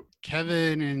so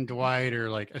Kevin and Dwight are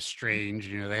like estranged.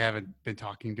 They haven't been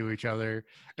talking to each other.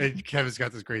 And Kevin's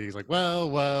got this great, he's like, well.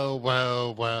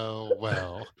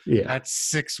 Yeah. That's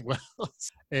 6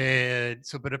 wells. And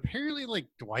so, but apparently like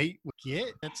Dwight would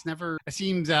get, it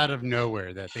seems out of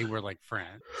nowhere that they were like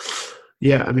friends.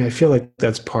 Yeah, I mean, I feel like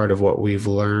that's part of what we've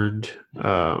learned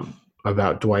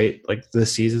about Dwight, like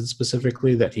this season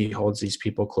specifically, that he holds these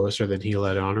people closer than he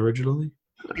let on originally.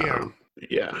 Yeah.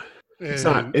 Yeah. It's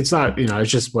not,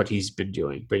 it's just what he's been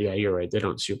doing. But yeah, you're right. They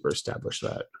don't super establish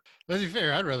that. Let's be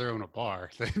fair, I'd rather own a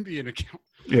bar than be an accountant.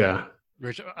 Yeah.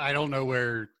 Which I don't know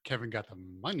where Kevin got the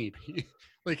money.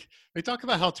 Like, they talk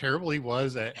about how terrible he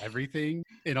was at everything,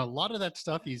 and a lot of that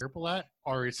stuff he's terrible at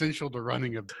are essential to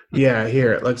running a... Yeah,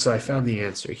 here. So I found the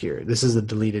answer here. This is a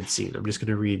deleted scene. I'm just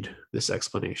going to read this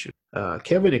explanation.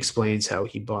 Kevin explains how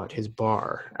he bought his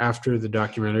bar. After the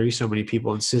documentary, so many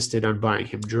people insisted on buying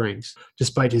him drinks,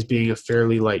 despite his being a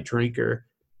fairly light drinker,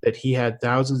 that he had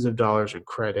thousands of dollars in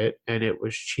credit, and it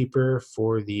was cheaper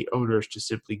for the owners to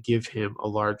simply give him a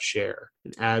large share,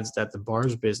 and adds that the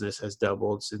bar's business has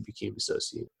doubled since became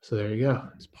associated. So there you go.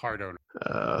 He's part owner.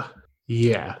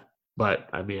 Yeah. But,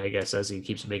 I mean, I guess as he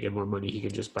keeps making more money, he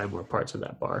can just buy more parts of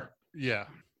that bar. Yeah.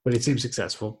 But it seems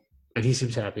successful, and he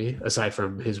seems happy, aside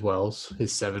from his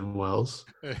 7 wells.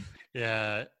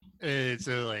 Yeah. And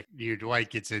so, like,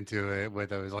 Dwight gets into it with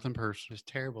those one person is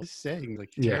terrible. He's saying, like,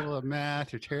 you're terrible at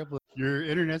math, you're terrible. Your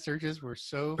internet searches were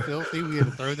so filthy, we had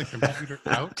to throw the computer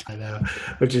out. I know,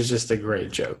 which is just a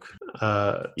great joke.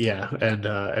 Yeah,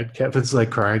 and Kevin's like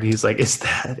crying. He's like, "Is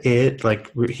that it?"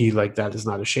 Like that is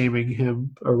not shaming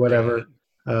him or whatever.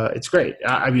 It's great.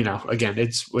 I mean, again,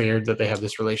 it's weird that they have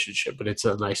this relationship, but it's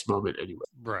a nice moment anyway.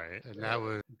 Right, and that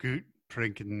was Goot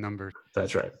drinking number.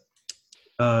 That's right.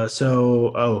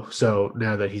 So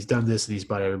now that he's done this and he's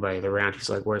bought everybody around, he's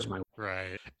like, "Where's my?"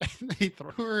 Right. And they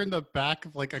throw her in the back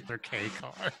of like their K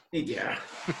car. Yeah.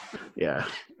 Yeah.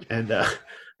 And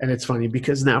it's funny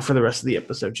because now for the rest of the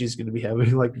episode, she's going to be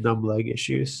having like numb leg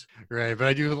issues. Right. But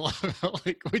I do love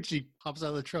like when she pops out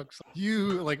of the truck, so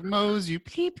you like Mose, you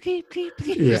peep. Yeah.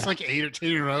 It's like 8 or 10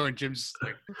 in a row, and Jim's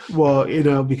like,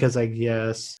 well, because I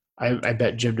guess I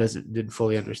bet Jim didn't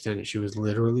fully understand that she was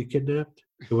literally kidnapped.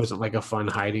 It wasn't like a fun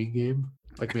hiding game.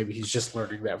 Like maybe he's just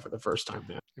learning that for the first time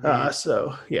now.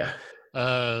 So yeah.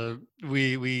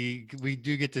 We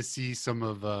do get to see some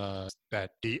of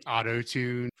the auto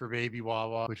tune for Baby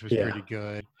Wawa, which was pretty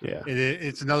good. Yeah.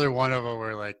 It's another one of them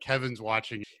where like Kevin's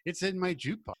watching. It's in my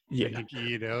jukebox. Yeah. Like,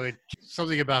 it's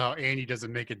something about how Andy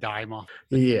doesn't make a dime off.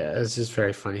 Yeah, it's just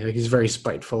very funny. Like he's very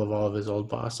spiteful of all of his old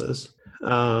bosses.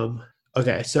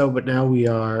 Okay, but now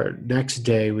next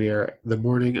day we are the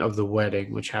morning of the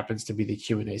wedding, which happens to be the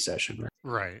Q&A session, right?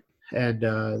 Right.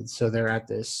 And so they're at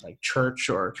this like church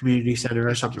or community center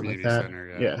or something like that.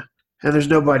 Center, yeah. And there's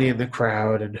nobody in the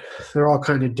crowd, and they're all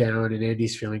kind of down, and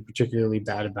Andy's feeling particularly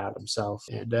bad about himself.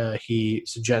 And he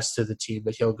suggests to the team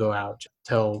that he'll go out,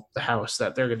 tell the house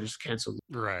that they're going to just cancel.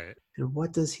 Right. And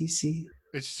what does he see?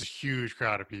 It's just a huge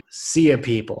crowd of people. Sea of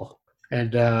people.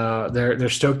 And they're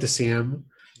stoked to see him.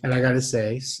 And I got to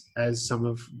say, as some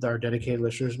of our dedicated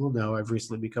listeners will know, I've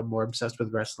recently become more obsessed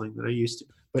with wrestling than I used to.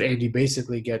 But Andy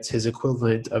basically gets his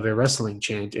equivalent of a wrestling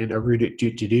chant in a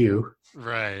Rude-Do-Do-Do.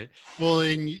 Right. Well,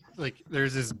 and like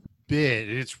there's this bit,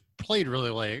 and it's played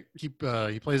really like he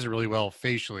plays it really well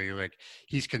facially. Like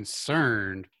he's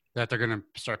concerned that they're gonna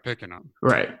start picking them.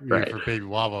 Right. For Baby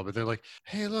Wawa, but they're like,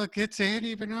 hey, look, it's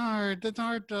Andy Bernard. That's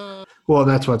our Well,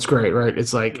 that's what's great, right?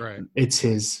 It's like it's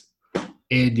his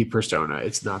Andy persona.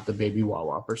 It's not the Baby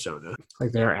Wawa persona.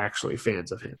 Like they're actually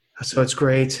fans of him. So it's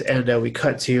great. And we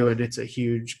cut to, and it's a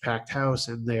huge packed house,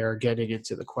 and they are getting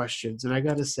into the questions. And I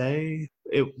got to say,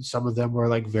 some of them were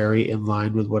like very in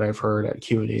line with what I've heard at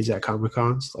Q&As at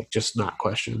Comic-Cons, like just not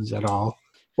questions at all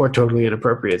or totally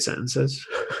inappropriate sentences.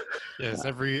 Yes,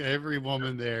 every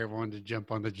woman there wanted to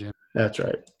jump on the gym. That's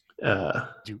right.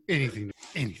 Do anything.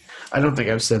 I don't think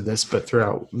I've said this, but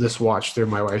throughout this watch through,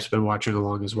 my wife's been watching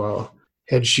along as well.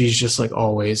 And she's just like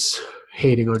always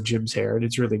hating on Jim's hair. And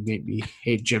it's really made me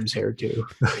hate Jim's hair too.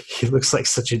 He looks like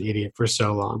such an idiot for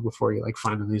so long before he like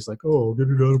finally is like, oh, get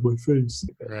it out of my face.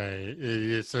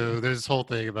 Right. So there's this whole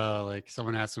thing about like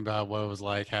someone asked him about what it was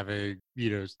like having,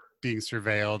 being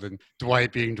surveilled, and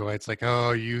Dwight being Dwight. It's like,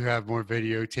 oh, you have more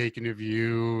video taken of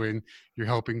you and you're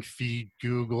helping feed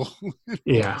Google.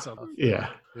 Yeah.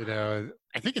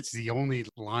 I think it's the only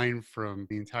line from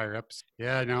the entire episode.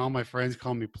 Yeah, now all my friends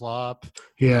call me Plop.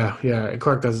 Yeah. And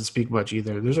Clark doesn't speak much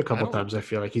either. There's a couple times I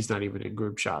feel like he's not even in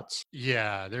group shots.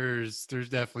 Yeah, there's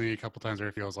definitely a couple times where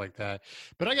it feels like that.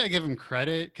 But I got to give him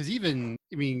credit because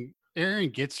Erin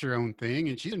gets her own thing,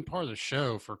 and she's been part of the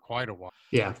show for quite a while.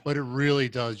 Yeah. But it really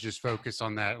does just focus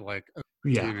on that,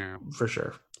 for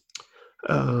sure.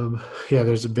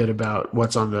 There's a bit about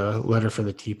what's on the letter for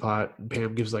the teapot.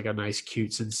 Pam gives like a nice,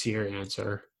 cute, sincere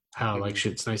answer. How like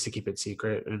it's nice to keep it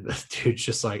secret, and the dude's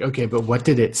just like, okay, but what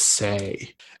did it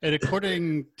say? And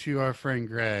according to our friend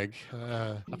Greg,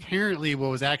 apparently what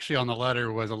was actually on the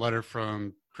letter was a letter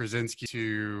from Krasinski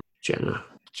to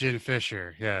Jen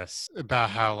Fisher, yes, about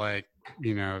how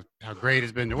how great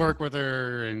it's been to work with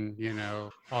her, and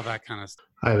all that kind of stuff.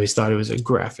 I always thought it was a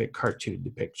graphic cartoon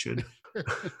depiction.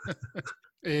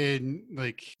 And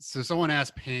so someone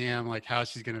asked Pam how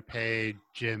she's gonna pay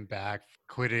Jim back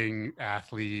for quitting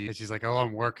athlete, and she's like, oh,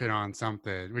 I'm working on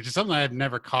something, which is something I've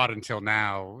never caught until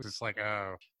now. It's like,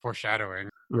 oh, foreshadowing.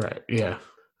 Right. Yeah.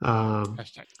 I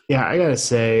gotta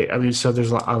say, so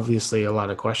there's obviously a lot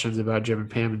of questions about Jim and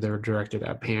Pam, and they were directed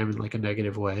at Pam in like a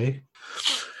negative way.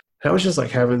 I was just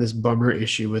like having this bummer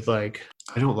issue with I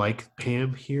don't like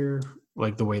Pam here,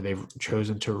 like the way they've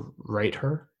chosen to write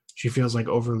her. She feels like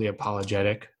overly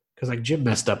apologetic because Jim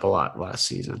messed up a lot last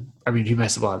season. He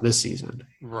messed up a lot this season.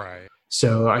 Right.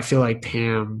 So I feel like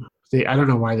Pam, I don't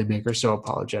know why they make her so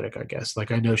apologetic, I guess. I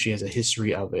know she has a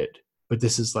history of it, but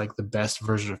this is the best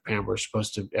version of Pam we're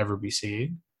supposed to ever be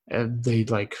seeing. And they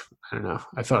I don't know.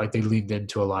 I felt like they leaned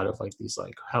into a lot of these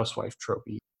housewife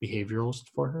tropey behaviorals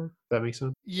for her. If that makes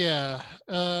sense? Yeah.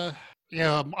 I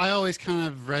always kind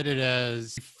of read it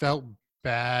as felt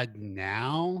bad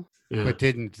now, but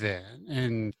didn't then.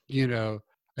 And,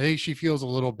 I think she feels a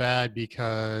little bad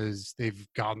because they've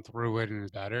gone through it and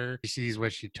it's better. She sees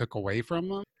what she took away from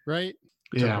them, right?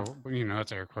 Yeah. So,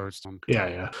 that's air quotes.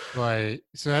 Yeah. But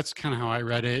so that's kind of how I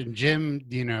read it. And Jim,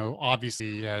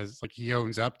 obviously has he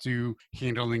owns up to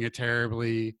handling it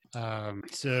terribly.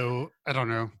 So I don't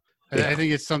know. Yeah. I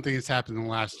think it's something that's happened in the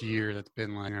last year that's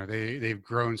been they've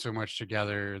grown so much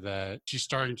together that she's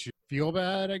starting to feel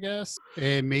bad, I guess.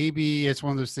 And maybe it's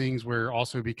one of those things where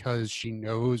also because she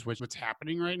knows what's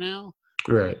happening right now.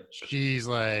 Right. She's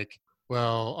like,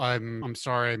 well, I'm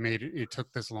sorry it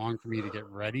took this long for me to get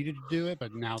ready to do it,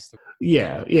 but now it's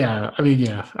Yeah.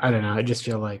 I don't know. I just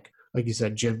feel like you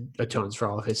said, Jim atones for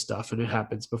all of his stuff and it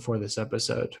happens before this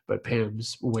episode, but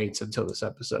Pam's waits until this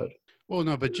episode. Well,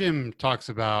 no, but Jim talks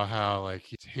about how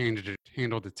he's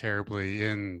handled it terribly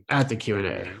at the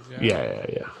Q&A.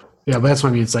 Yeah, but that's what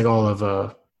I mean. It's all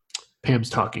of Pam's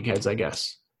talking heads, I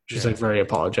guess. She's very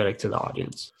apologetic to the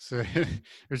audience. So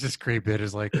there's this great bit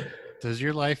is does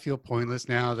your life feel pointless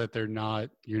now that you're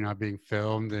not being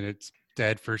filmed and it's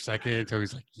dead for a second until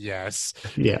he's like, yes.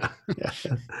 Yeah.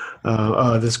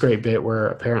 This great bit where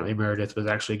apparently Meredith was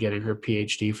actually getting her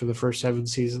PhD for the first 7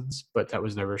 seasons, but that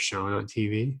was never shown on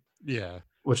TV. Yeah.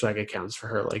 Which accounts for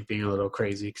her being a little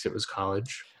crazy because it was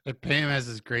college. And Pam has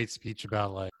this great speech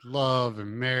about love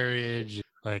and marriage,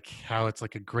 how it's a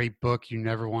great book you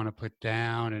never want to put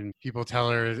down, and people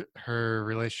tell her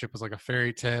relationship was like a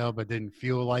fairy tale but didn't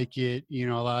feel like it, a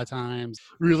lot of times.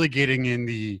 Really getting in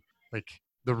the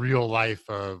real life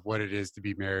of what it is to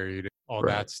be married, all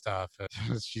that stuff.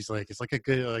 She's like, it's a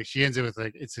good, she ends it with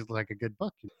it's like a good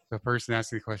book. The person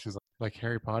asking the questions like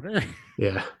Harry Potter.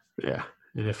 Yeah.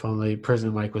 And if only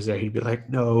President Mike was there, he'd be like,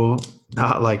 no,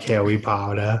 not like Harry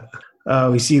Potter.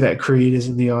 We see that Creed is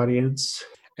in the audience.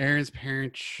 Erin's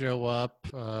parents show up.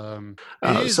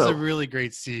 It is a really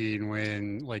great scene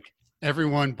when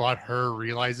everyone but her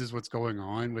realizes what's going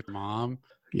on with mom.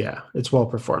 Yeah, it's well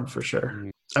performed for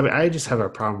sure. I mean, I just have a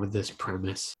problem with this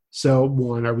premise. So,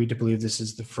 one, are we to believe this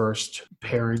is the first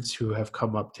parents who have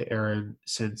come up to Erin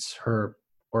since her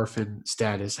orphan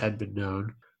status had been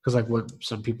known? Because, like, when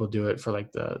some people do it for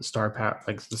like the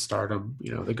like the stardom,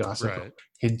 the gossip. Right.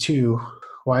 And two,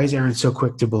 why is Erin so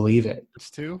quick to believe it? It's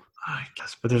two. I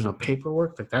guess, but there's no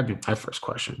paperwork. Like that'd be my first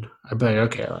question. I'd be like,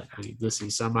 okay, like I need to see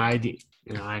some ID.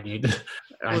 I need.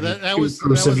 That was a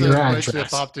question that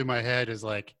popped in my head. Is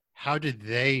like, how did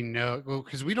they know? Well,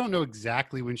 because we don't know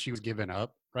exactly when she was given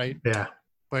up, right? Yeah.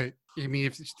 But I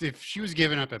mean, if she was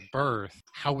given up at birth,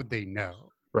 how would they know?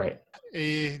 Right.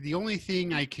 The only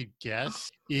thing I could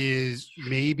guess is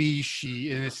maybe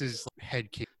she, and this is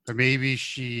headcanon, but maybe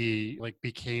she like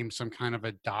became some kind of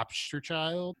adoption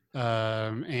child,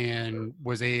 and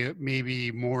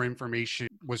maybe more information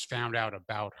was found out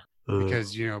about her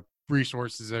because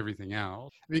resources, everything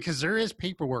else. Because there is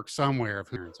paperwork somewhere of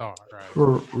who parents are,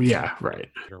 right? Yeah, right.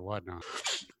 Or whatnot.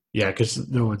 Yeah, because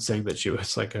no one's saying that she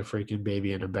was like a freaking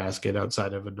baby in a basket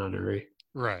outside of a nunnery.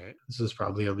 Right. This is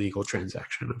probably a legal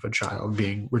transaction of a child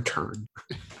being returned.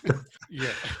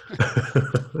 Yeah.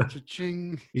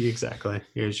 Cha-ching. Exactly.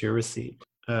 Here's your receipt.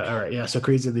 All right. Yeah. So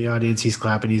Creed's in the audience. He's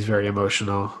clapping. He's very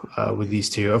emotional with these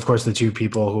two. Of course, the two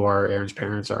people who are Erin's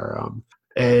parents are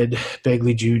Ed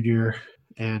Begley Jr.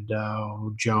 and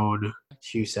Joan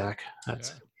Cusack.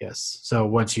 Yes. So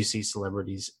once you see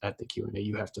celebrities at the Q&A,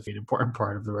 you have to be an important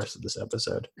part of the rest of this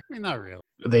episode. I mean, not really.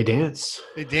 They dance.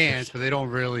 They dance, but they don't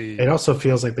really. It also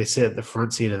feels like they sit at the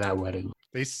front seat of that wedding.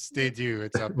 They do.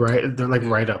 It's up right. They're like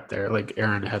right up there. Like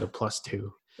Erin had a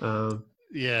 +2.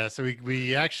 Yeah. So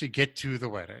we actually get to the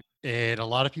wedding, and a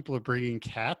lot of people are bringing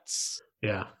cats.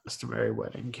 Yeah, customary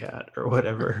wedding cat or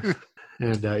whatever.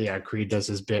 And Creed does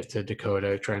his bit to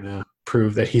Dakota, trying to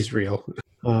prove that he's real.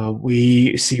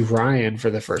 We see Ryan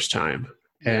for the first time,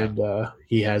 and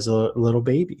he has a little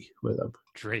baby with him.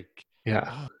 Drake. Yeah.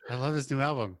 Oh, I love his new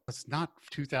album. It's not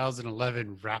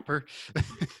 2011 rapper.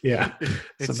 Yeah.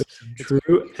 it's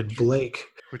Drew and Blake.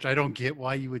 Which I don't get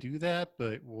why you would do that,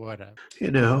 but whatever.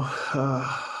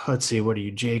 Let's see. What are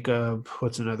you, Jacob?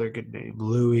 What's another good name?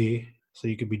 Louis. So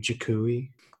you could be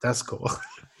Jakui. That's cool.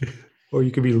 Or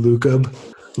you could be Lukab.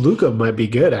 Lukab might be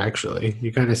good, actually.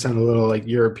 You kind of sound a little like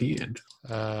European.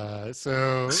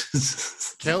 So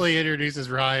Kelly introduces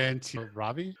Ryan to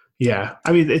Robbie. Yeah.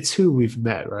 I mean, it's who we've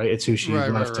met, right? It's who she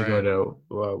left to go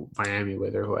to Miami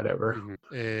with or whatever.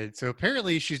 Mm-hmm. And so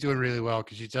apparently she's doing really well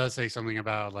because she does say something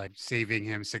about like saving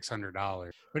him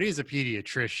 $600. But he's a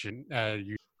pediatrician.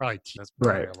 You probably that's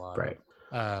right, a lot. Right.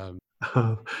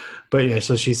 But yeah,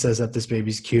 so she says that this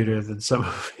baby's cuter than some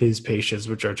of his patients,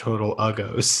 which are total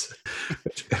uggos,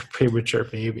 premature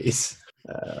babies.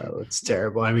 It's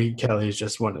terrible. I mean, Kelly is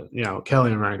just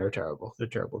Kelly and Ryan are terrible. They're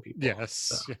terrible people.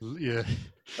 Yes. So. Yeah.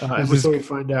 And so we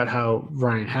find out how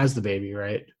Ryan has the baby,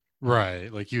 right?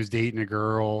 Right. Like he was dating a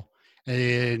girl,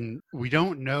 and we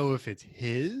don't know if it's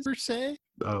his per se.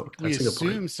 Oh, we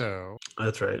assume so.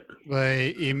 That's right. But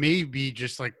it may be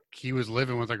just like he was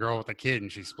living with a girl with a kid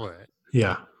and she split.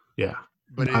 Yeah. Yeah.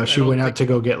 But she went out to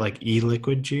go get like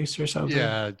e-liquid juice or something.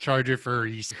 Yeah, charge her for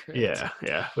Easter. Yeah,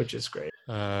 which is great.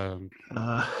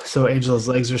 So Angela's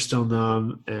legs are still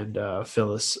numb, and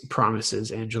Phyllis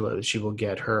promises Angela that she will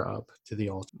get her up to the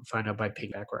altar. Find out by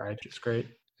piggyback ride, which is great.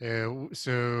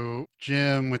 So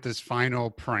Jim, with his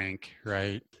final prank,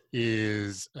 right,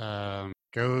 is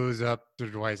goes up to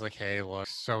Dwight's like, hey, look,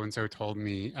 so-and-so told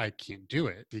me I can't do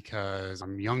it because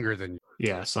I'm younger than you.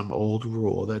 Yeah, some old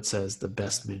rule that says the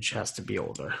best midge has to be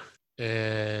older.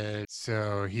 And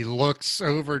so he looks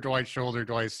over Dwight's shoulder,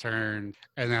 Dwight's turn,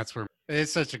 and that's where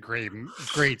it's such a great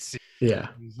scene. Yeah.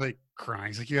 He's like crying.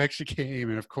 He's like, you actually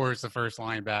came. And of course, the first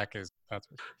line back is that's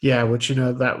what. Yeah, which,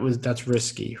 that's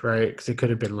risky, right? Because it could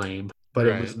have been lame, but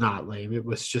It was not lame. It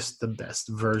was just the best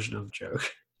version of the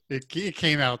joke. It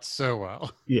came out so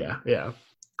well. Yeah.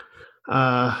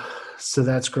 So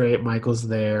that's great. Michael's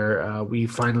there. We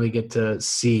finally get to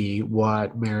see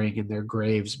what marrying in their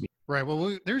graves means. Right.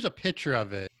 Well, there's a picture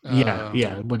of it.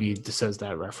 Yeah. When he says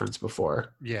that reference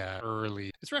before. Yeah,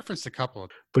 early. It's referenced a couple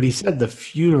of. But he said the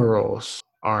funerals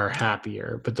are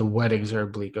happier, but the weddings are a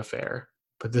bleak affair.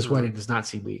 But this wedding does not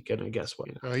seem bleak, and I guess what?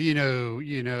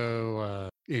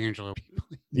 Angela.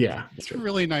 Yeah, it's a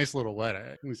really nice little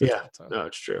wedding. Yeah, no,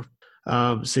 it's true.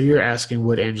 So you're asking,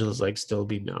 would Angela's legs still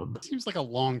be numb? Seems like a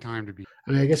long time to be.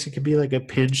 I mean, I guess it could be like a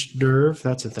pinched nerve.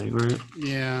 That's a thing, right?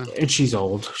 Yeah. And she's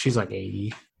old. She's like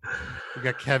 80. We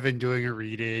got Kevin doing a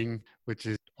reading, which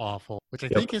is awful. Which I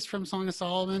think is from Song of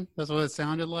Solomon. That's what it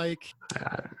sounded like.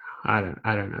 I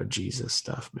don't know Jesus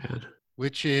stuff, man.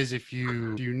 which is if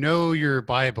you know your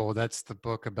Bible, that's the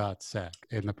book about sex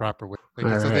in the proper way.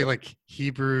 Like it's something like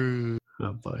Hebrew.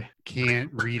 Oh boy, can't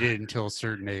read it until a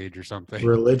certain age or something.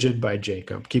 Religion by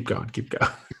Jacob. Keep going.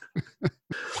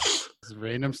 It's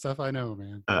random stuff I know,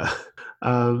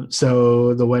 man.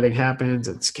 So the wedding happens.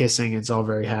 It's kissing. It's all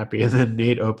very happy. And then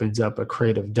Nate opens up a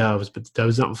crate of doves, but the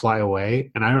doves don't fly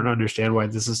away. And I don't understand why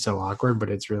this is so awkward,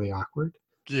 but it's really awkward.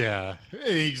 Yeah.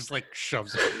 He just like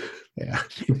shoves it. Yeah.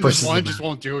 This one just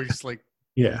won't do it. He's like,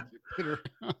 yeah.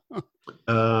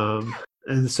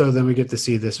 And so then we get to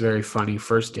see this very funny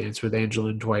first dance with Angela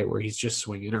and Dwight where he's just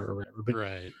swinging her or whatever. But,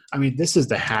 right. I mean, this is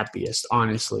the happiest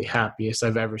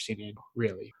I've ever seen Angela,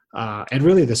 really. And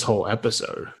really this whole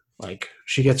episode. Like,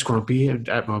 she gets grumpy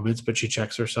at moments, but she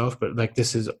checks herself. But, like,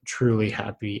 this is truly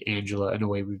happy Angela in a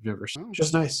way we've never seen.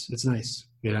 Just nice. It's nice,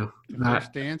 you know.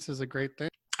 First dance is a great thing.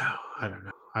 Oh, I don't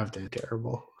know. I've done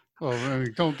terrible. Well, I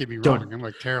mean, don't get me wrong. I'm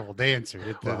like terrible dancer.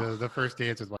 The first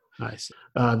dance was like nice.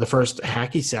 The first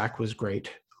hacky sack was great,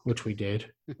 which we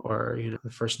did. Or, you know, the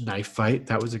first knife fight,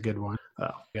 that was a good one. Oh,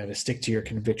 you got to stick to your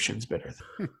convictions better.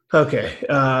 Okay.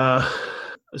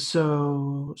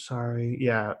 So sorry.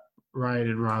 Yeah,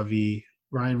 Ryan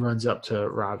runs up to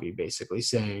Ravi basically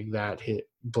saying that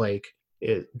Drake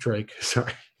is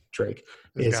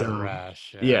got a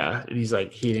rash. Yeah, and he's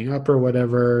like heating up or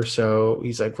whatever. So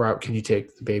he's like, Rob, can you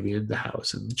take the baby in the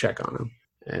house and check on him?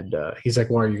 And he's like,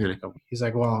 why are you going to go? He's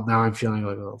like, well, now I'm feeling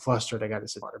like a little flustered. I got to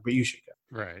sit water, but you should go.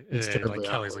 Right. Like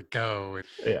Kelly's like, go.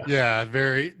 Yeah.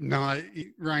 Very not.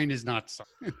 Ryan is not.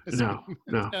 No.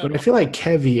 But I feel like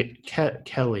Kelly isn't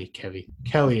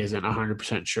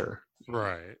 100% sure.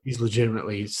 Right. He's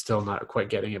legitimately still not quite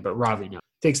getting it, but Ravi knows.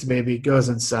 Takes the baby, goes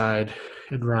inside,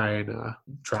 and Ryan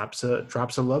drops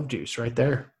a love juice right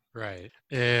there. Right.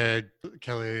 And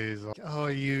Kelly's like, oh,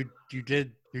 you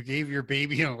gave your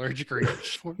baby an allergic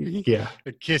reaction for me. Yeah.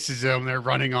 It kisses him. They're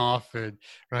running off, and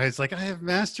Ryan's like, I have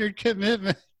mastered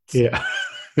commitment. Yeah.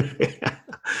 This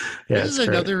is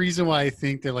another reason why I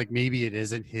think that like maybe it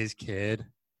isn't his kid.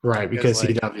 Right, because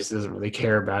he obviously doesn't really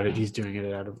care about it. He's doing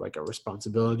it out of like a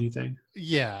responsibility thing.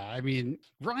 Yeah, I mean,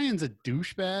 Ryan's a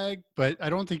douchebag, but I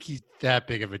don't think he's that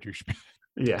big of a douchebag.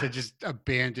 Yeah. To just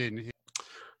abandon him.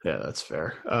 Yeah, that's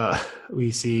fair. We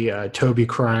see Toby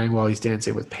crying while he's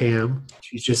dancing with Pam.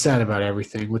 She's just sad about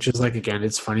everything, which is like, again,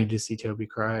 it's funny to see Toby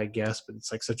cry, I guess, but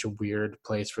it's like such a weird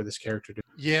place for this character to.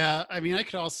 Yeah, I mean, I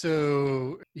could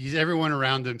also, everyone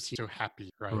around him seems so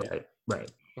happy, right? Right.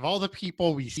 Of all the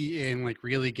people we see and like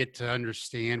really get to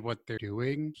understand what they're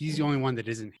doing, he's the only one that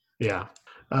isn't. Yeah.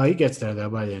 He gets there, though,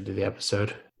 by the end of the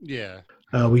episode. Yeah.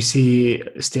 We see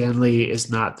Stanley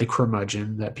is not the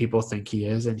curmudgeon that people think he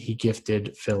is, and he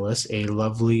gifted Phyllis a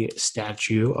lovely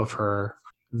statue of her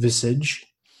visage,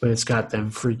 but it's got them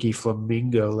freaky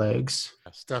flamingo legs.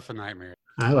 Stuff a nightmare.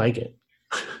 I like it.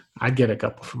 I'd get a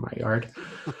couple for my yard.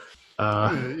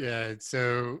 Yeah,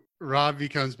 so Ravi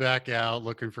comes back out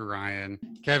looking for Ryan.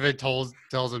 Kevin tells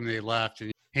him they left,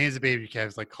 and he hands the baby to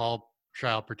Kevin. Like, call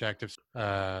Child Protective.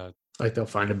 Like they'll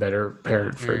find a better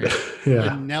parent for it.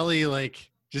 Yeah. And Nellie like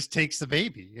just takes the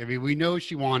baby. I mean, we know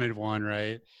she wanted one,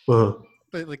 right? Uh-huh.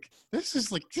 But like this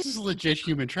is legit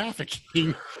human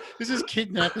trafficking. This is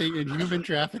kidnapping and human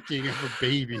trafficking of a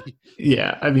baby.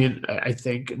 Yeah, I mean, I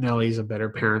think Nellie's a better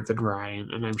parent than Ryan,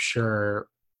 and I'm sure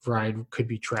Ryan could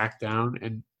be tracked down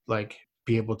and like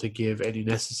be able to give any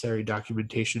necessary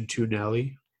documentation to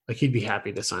Nellie. Like he'd be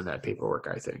happy to sign that paperwork,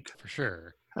 I think. For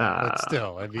sure. But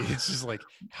still, I mean, it's just like,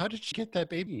 how did she get that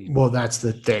baby? Well, that's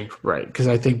the thing, right? Because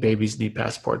I think babies need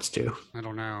passports too. I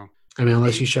don't know. I mean,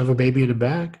 unless you shove a baby in a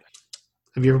bag.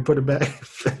 Have you ever put a bag?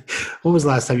 When was the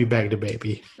last time you bagged a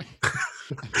baby?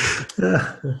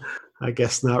 I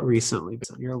guess not recently,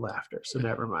 based on your laughter. So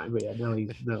never mind. But yeah,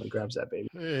 Nellie grabs that baby.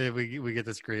 We get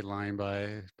this great line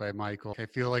by Michael. I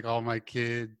feel like all my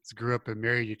kids grew up and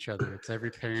married each other. It's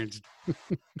every parent's.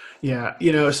 Yeah,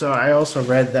 so I also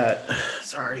read that.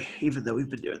 Sorry, even though we've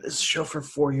been doing this show for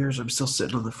 4 years, I'm still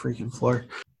sitting on the freaking floor.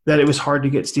 That it was hard to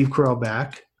get Steve Carell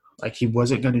back. Like he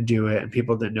wasn't going to do it, and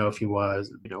people didn't know if he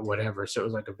was, whatever. So it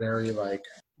was like a very like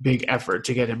big effort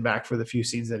to get him back for the few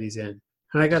scenes that he's in.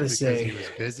 And I got to say, he was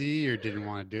busy or didn't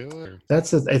want to do it.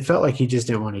 It felt like he just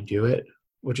didn't want to do it,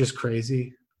 which is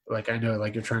crazy. Like I know,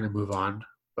 like you're trying to move on,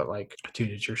 but like, dude,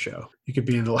 it's your show. You could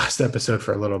be in the last episode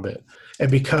for a little bit,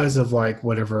 and because of like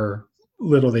whatever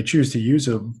little they choose to use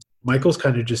him, Michael's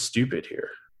kind of just stupid here.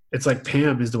 It's like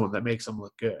Pam is the one that makes him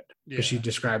look good because she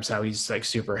describes how he's like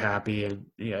super happy and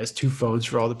he has 2 phones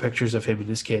for all the pictures of him and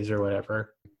his kids or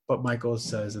whatever. But Michael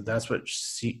says that that's what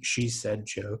she said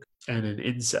joke and an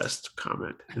incest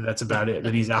comment. And that's about it. And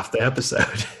then he's off the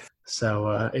episode.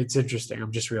 So it's interesting.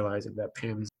 I'm just realizing that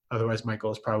Pam is, otherwise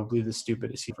Michael is probably the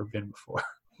stupidest he's ever been before.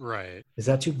 Right. Is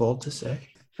that too bold to say?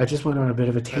 I just went on a bit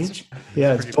of a tangent.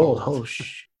 Yeah, it's bold. Oh,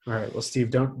 all right. Well, Steve,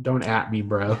 don't at me,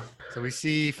 bro. So we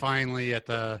see finally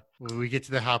when we get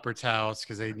to the Hopper's house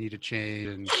because they need a change,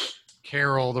 and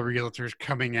Carol, the realtor's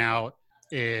coming out,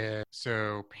 and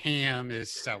so Pam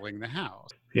is selling the house.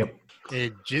 Yep.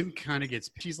 And Jim kind of gets.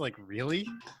 She's like, "Really?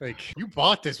 Like you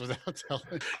bought this without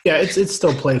telling?" Yeah, it's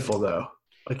still playful though.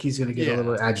 Like he's gonna get a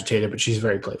little agitated, but she's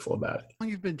very playful about it. How long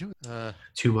you've been doing?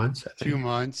 2 months. I think. 2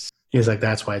 months. He's like,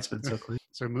 that's why it's been so clean.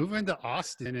 So moving to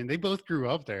Austin, and they both grew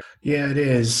up there. Yeah, it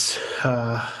is.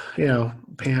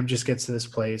 Pam just gets to this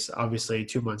place, obviously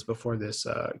 2 months before this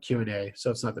Q&A.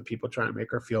 So it's not that people trying to make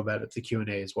her feel bad. If the Q&A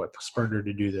is what spurred her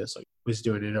to do this, like was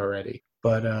doing it already.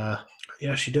 But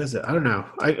yeah, she does it. I don't know.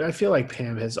 I feel like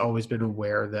Pam has always been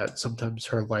aware that sometimes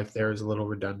her life there is a little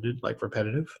redundant, like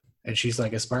repetitive. And she's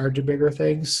like aspired to bigger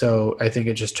things. So I think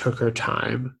it just took her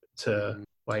time to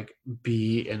like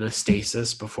be in a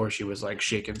stasis before she was like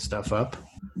shaking stuff up.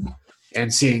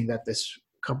 And seeing that this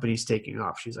company's taking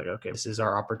off, she's like, okay, this is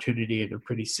our opportunity in a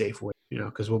pretty safe way,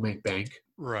 because we'll make bank.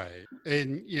 Right.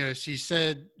 And, she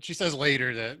says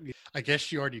later that I guess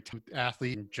she already told the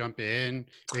athlete and jump in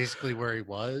basically where he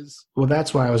was. Well,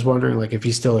 that's why I was wondering, like, if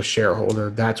he's still a shareholder,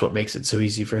 that's what makes it so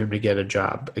easy for him to get a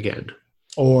job again.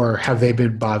 Or have they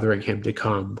been bothering him to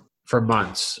come for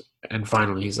months and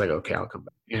finally he's like, okay, I'll come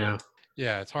back,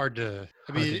 Yeah, it's hard to.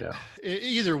 I mean,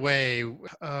 either way.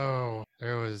 Oh,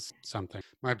 there was something.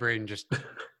 My brain just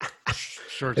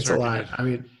short. It's a lot. I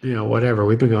mean, whatever.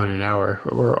 We've been going an hour.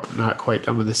 We're not quite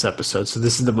done with this episode, so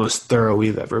this is the most thorough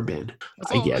we've ever been.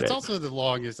 I get it. It's also the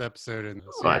longest episode in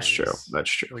the series. That's true. That's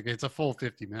true. Like it's a full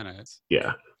 50 minutes.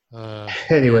 Yeah.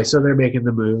 Anyway, so they're making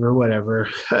the move or whatever.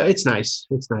 It's nice.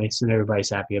 It's nice, and everybody's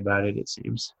happy about it. It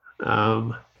seems.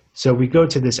 So we go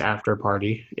to this after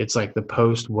party. It's like the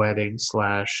post-wedding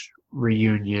 /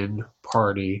 reunion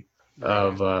party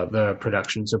of the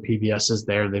production. So PBS is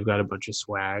there, and they've got a bunch of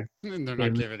swag. And they're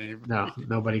not giving any. No,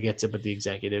 nobody gets it but the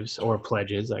executives or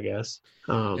pledges, I guess.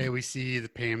 We see the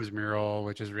Pam's mural,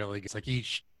 which is really good. It's like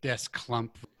each desk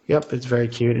clump. Yep, it's very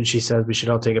cute. And she says we should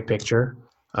all take a picture.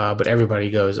 But everybody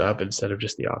goes up instead of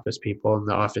just the office people. And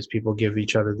the office people give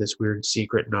each other this weird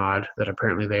secret nod that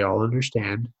apparently they all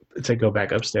understand. It's like, go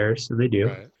back upstairs. And they do.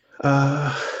 Right.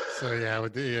 So yeah,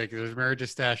 with there's marriage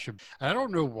stash. I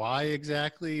don't know why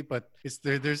exactly, but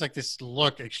there's like this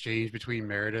look exchange between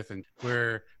Meredith and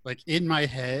where like in my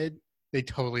head, they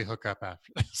totally hook up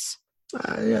after this.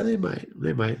 Yeah, they might.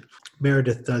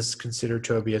 Meredith does consider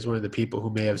Toby as one of the people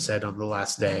who may have said on the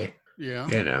last day.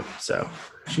 Yeah. So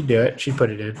she'd do it. She'd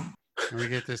put it in. And we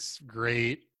get this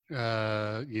great,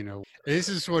 this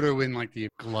is sort of when like the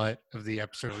glut of the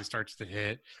episode really starts to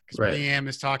hit. Because Pam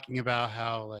is talking about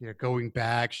how going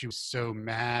back, she was so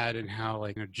mad and how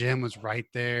Jim was right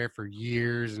there for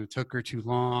years and it took her too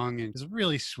long. And it's a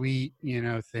really sweet,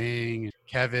 thing. And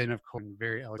Kevin, of course,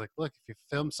 very like, look, if you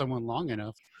film someone long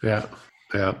enough. Yeah.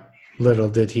 Little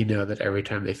did he know that every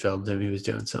time they filmed him, he was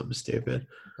doing something stupid.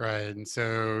 Right. And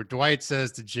so Dwight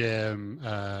says to Jim,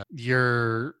 why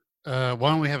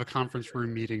don't we have a conference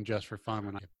room meeting just for fun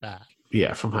when I get back?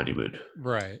 Yeah, from honeymoon.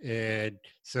 Right. And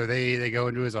so they go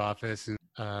into his office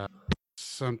and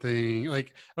something like,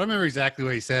 I don't remember exactly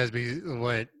what he says, but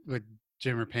what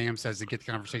Jim or Pam says to get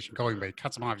the conversation going, but he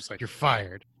cuts him off. He's like, you're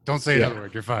fired. Don't say another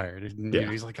word. You're fired. And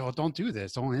he's like, oh, don't do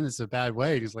this. Don't end this a bad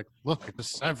way. And he's like, look, it's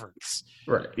a severance.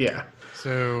 Right. Yeah.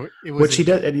 So it was. Which he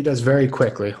does, and he does very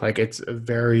quickly. Like it's a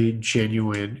very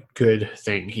genuine, good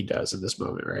thing he does in this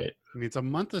moment, right? I mean, it's a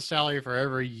month of salary for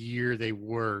every year they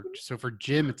worked. So for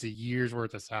Jim, it's a year's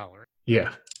worth of salary.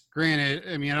 Yeah. Granted,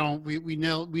 I mean, we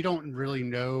don't really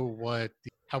know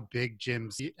how big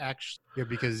Jim's actually,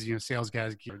 because sales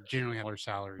guys generally have their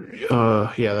salary.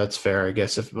 Yeah, that's fair. I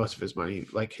guess if most of his money,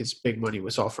 like his big money,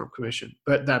 was all from commission.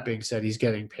 But that being said, he's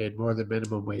getting paid more than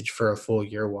minimum wage for a full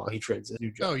year while he trains a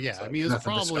new job. Oh yeah, so I mean it's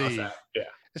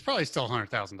probably still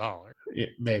 $100,000. Yeah,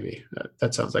 maybe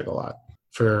that sounds like a lot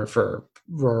for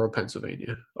rural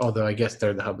Pennsylvania. Although I guess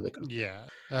they're the hub of the country. Yeah,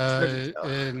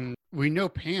 and we know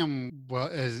Pam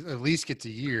at least gets a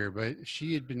year, but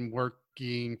she had been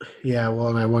working. Yeah, well,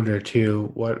 and I wonder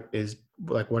too, what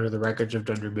are the records of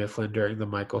Dunder Mifflin during the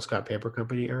Michael Scott Paper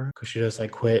Company era? Because she just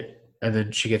quit and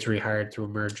then she gets rehired through a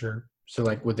merger.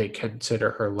 So would they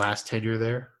consider her last tenure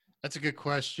there? That's a good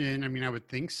question. I mean, I would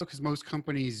think so because most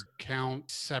companies count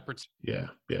separate. Yeah.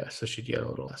 So she'd get a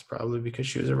little less probably because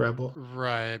she was a rebel.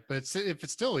 Right. But if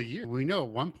it's still a year, we know at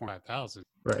 1,500.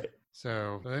 Right.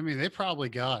 So, I mean, they probably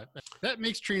got that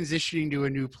makes transitioning to a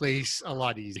new place a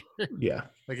lot easier. Yeah.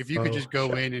 Like if you could just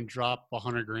go in and drop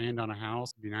 $100,000 on a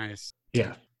house, it'd be nice.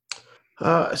 Yeah.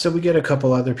 So we get a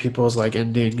couple other people's like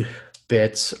ending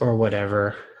bits or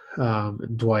whatever.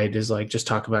 Dwight is like just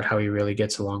talk about how he really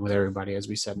gets along with everybody, as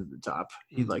we said at the top.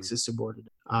 He likes his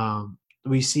subordinate.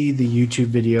 We see the YouTube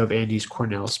video of Andy's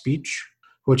Cornell speech,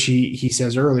 which he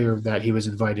says earlier that he was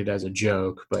invited as a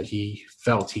joke, but he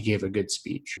felt he gave a good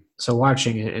speech. So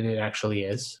watching it, and it actually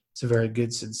is. It's a very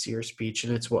good, sincere speech,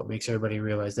 and it's what makes everybody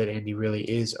realize that Andy really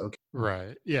is okay.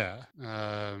 Right. Yeah.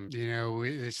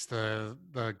 It's the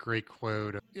great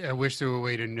quote. I wish there were a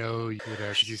way to know,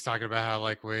 'cause he's talking about how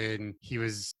like when he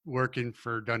was working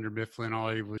for Dunder Mifflin,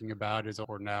 all he was thinking about is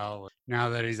Cornell. Now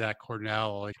that he's at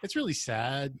Cornell, like it's really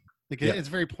sad. Like it's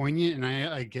very poignant, and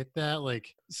I get that.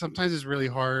 Like sometimes it's really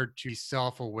hard to be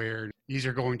self-aware. These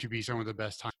are going to be some of the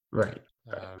best times. Right.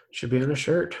 Should be on a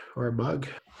shirt or a mug,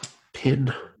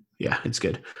 pin. Yeah, it's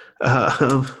good.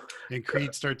 And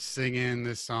Creed starts singing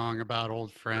this song about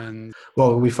old friends.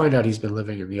 Well, we find out he's been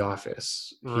living in the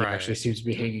office. He Right. actually seems to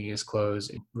be hanging his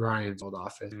clothes in Ryan's old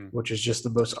office, which is just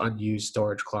the most unused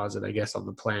storage closet, I guess, on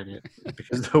the planet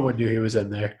because no one knew he was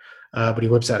in there. But he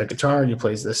whips out a guitar and he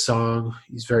plays this song.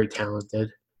 He's very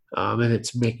talented. And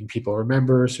it's making people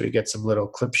remember. So we get some little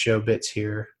clip show bits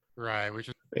here. Right. Which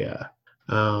is Yeah.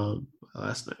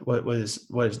 Last night, what is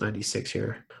 96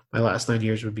 here? My last 9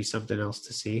 years would be something else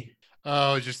to see.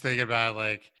 Oh, just thinking about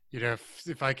like,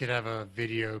 if I could have a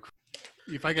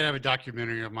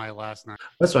documentary of my last night.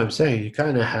 That's what I'm saying. You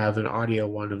kind of have an audio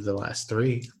one of the last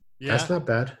three. Yeah. That's not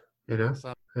bad. Yeah,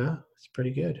 it's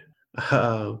pretty good.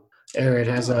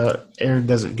 Aaron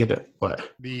doesn't get it.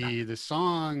 What? The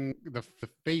song, the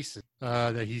faces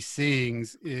that he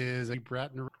sings is like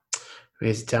Bratton.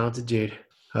 He's a talented dude.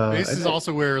 This is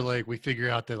also where like we figure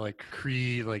out that like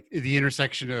Creed, like the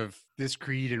intersection of this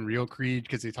Creed and real Creed,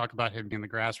 because they talk about him being the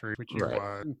grassroots, which he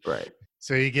was. Right.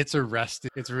 So he gets arrested.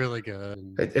 It's really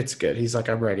good. It's good. He's like,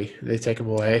 I'm ready. They take him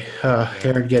away.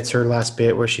 Karen gets her last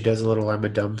bit where she does a little I'm a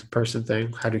dumb person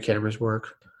thing. How do cameras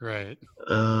work? Right.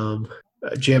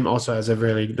 Jim also has a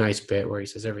really nice bit where he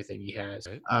says everything he has.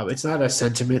 It's not a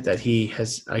sentiment that he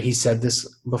has. He said this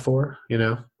before,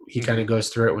 He kind of goes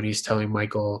through it when he's telling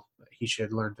Michael he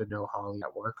should learn to know Holly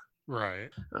at work.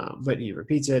 Right. But he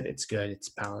repeats it. It's good. It's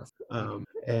powerful.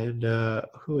 And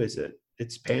who is it?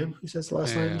 It's Pam who says the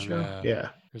last line in the show? Yeah.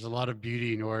 There's a lot of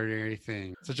beauty in ordinary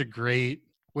things. Such a great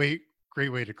way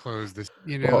to close this.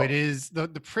 It is the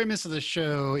premise of the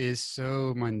show is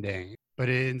so mundane, but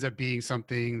it ends up being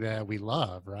something that we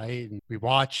love, right? And we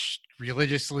watch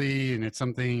religiously, and it's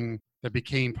something that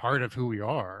became part of who we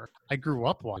are. I grew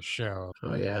up watching the show.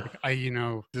 Oh yeah.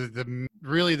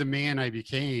 The man I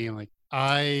became,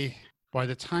 by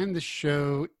the time the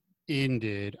show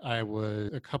ended, I was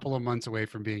a couple of months away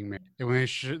from being married. And when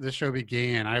the show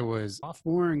began, I was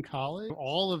sophomore in college.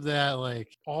 All of that,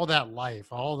 all that life,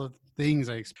 all the things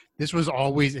this was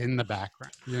always in the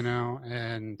background,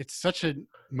 and it's such a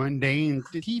mundane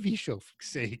TV show, for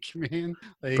sake, man.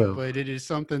 But it is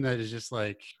something that is just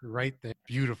right there,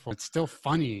 beautiful. It's still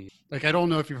funny. I don't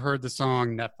know if you've heard the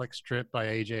song Netflix Trip by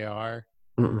AJR.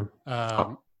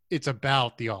 It's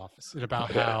about The Office. It's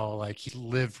about how he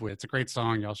lived with. It's a great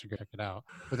song. Y'all should go check it out.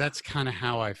 But that's kind of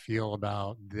how I feel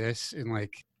about this. And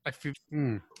I feel,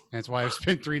 that's why I've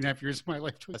spent 3.5 years of my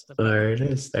life to stuff. There it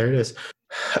is.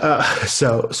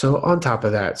 So on top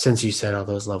of that, since you said all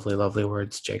those lovely, lovely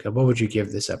words, Jacob, what would you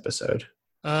give this episode?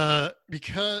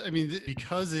 Because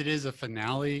it is a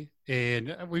finale,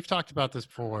 and we've talked about this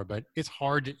before, but it's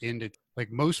hard to end it.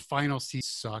 Most final seasons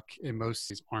suck, and most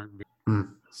seasons aren't good.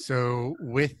 So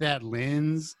with that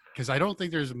lens, because I don't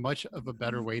think there's much of a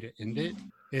better way to end it,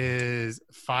 is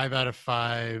 5 out of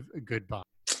 5 goodbye.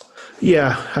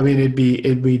 Yeah, I mean,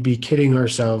 we'd be kidding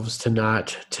ourselves to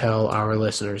not tell our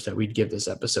listeners that we'd give this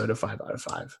episode a 5 out of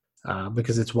 5,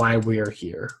 because it's why we are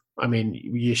here. I mean,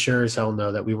 you sure as hell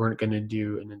know that we weren't going to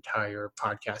do an entire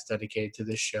podcast dedicated to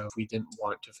this show if we didn't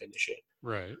want to finish it.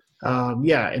 Right.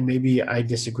 And maybe I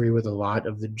disagree with a lot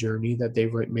of the journey that they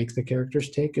make the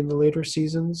characters take in the later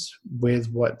seasons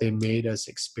with what they made us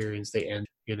experience. The end,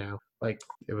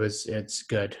 it's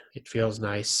good. It feels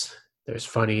nice. There's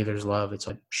funny, there's love. It's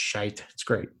shite. It's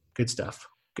great. Good stuff.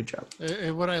 Good job.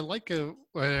 And what I what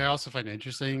I also find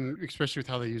interesting, especially with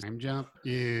how they use time jump,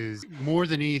 is more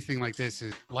than anything like this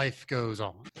is life goes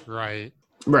on, right?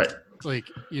 Right.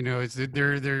 It's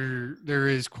there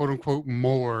is quote unquote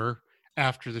more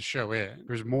after the show ends.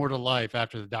 There's more to life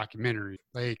after the documentary.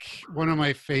 One of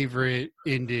my favorite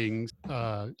endings,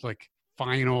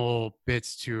 final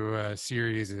bits to a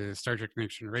series is Star Trek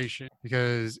Next Generation,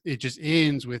 because it just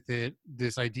ends with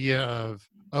this idea of,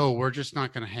 oh, we're just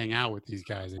not going to hang out with these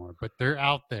guys anymore, but they're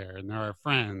out there and they're our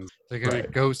friends. They're going to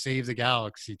go save the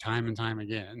galaxy time and time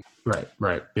again.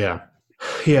 Right. Yeah.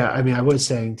 Yeah. I mean, I was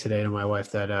saying today to my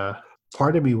wife that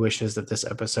part of me wishes that this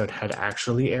episode had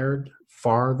actually aired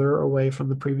farther away from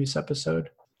the previous episode.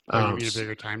 You mean a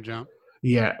bigger time jump?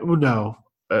 Yeah. Well, no.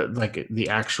 Like the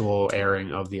actual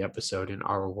airing of the episode in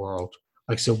our world.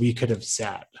 Like, so we could have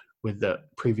sat with the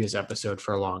previous episode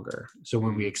for longer. So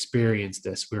when we experienced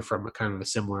this, we're from a kind of a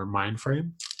similar mind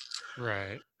frame.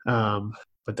 Right.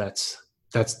 But that's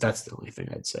the only thing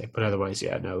I'd say. But otherwise,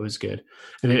 yeah, no, it was good.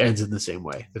 And it ends in the same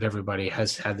way, that everybody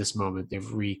has had this moment.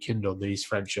 They've rekindled these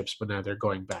friendships, but now they're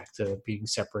going back to being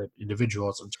separate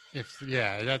individuals.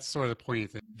 That's sort of the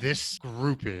point. That this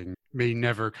grouping may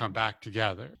never come back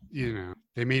together. You know,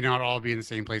 they may not all be in the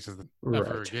same places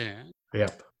ever again.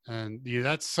 Yep. And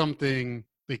that's something.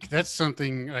 That's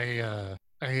something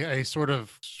I sort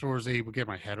of was able to get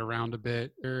my head around a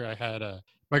bit. I had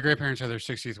my grandparents had their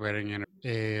 60th wedding,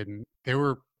 and there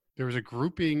was a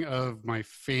grouping of my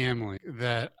family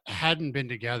that hadn't been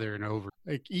together in over,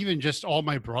 like, even just all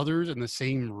my brothers in the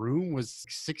same room was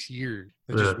 6 years.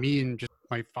 Just me and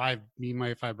my five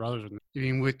brothers. I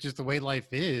mean, with just the way life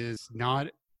is, not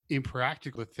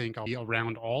impractical to think I'll be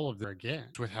around all of them again,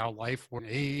 with how life will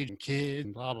age and kids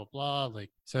and blah blah blah. Like,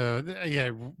 so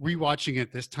rewatching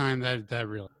it this time, that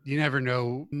really, you never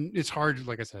know. It's hard,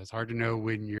 like I said, it's hard to know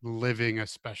when you're living a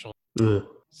special.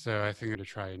 So I think I'm gonna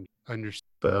try and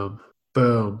understand.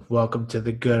 Boom. Welcome to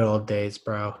the good old days,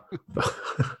 bro.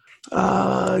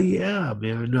 Yeah,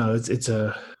 man. No, it's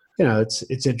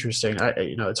it's interesting.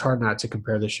 It's hard not to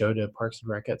compare the show to Parks and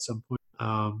Rec at some point.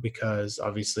 Because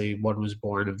obviously one was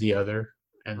born of the other,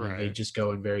 and then they just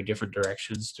go in very different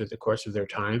directions through the course of their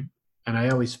time. And I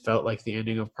always felt like the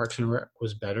ending of Parks and Rec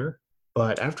was better.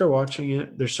 But after watching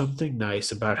it, there's something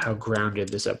nice about how grounded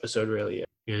this episode really is.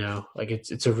 You know, like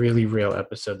it's a really real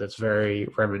episode that's very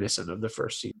reminiscent of the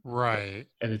first season. Right.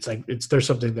 And it's like there's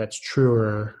something that's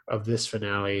truer of this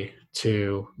finale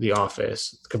to The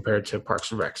Office compared to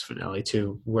Parks and Rec's finale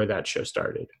to where that show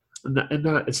started.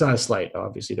 It's not a slight,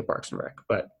 obviously, to Parks and Rec,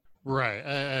 but right,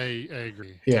 I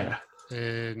agree. Yeah,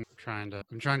 and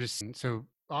I'm trying to see. So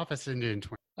Office ended in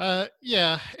 20. And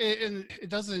it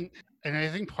doesn't. And I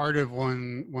think part of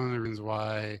one of the reasons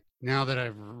why, now that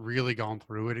I've really gone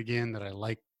through it again, that I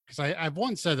like, because I've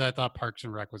once said that I thought Parks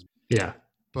and Rec was,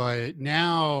 but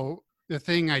now the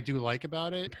thing I do like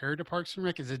about it compared to Parks and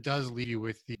Rec is it does leave you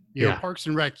with the Parks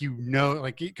and Rec,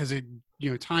 like, because it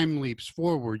time leaps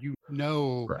forward,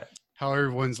 how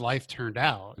everyone's life turned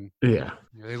out, and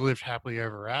they lived happily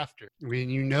ever after. I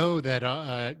mean,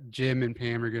 that Jim and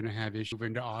Pam are going to have issues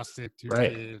into Austin too,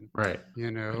 right.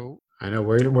 I know,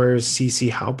 where's Cece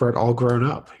Halpert all grown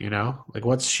up? Like,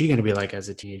 what's she going to be like as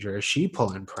a teenager? Is she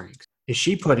pulling pranks? Is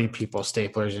she putting people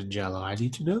staplers in Jell-O? I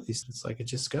need to know these. It's like, it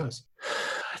just goes.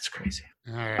 That's crazy.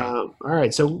 All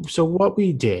right. So what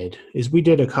we did is we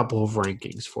did a couple of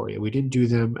rankings for you. We didn't do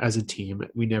them as a team.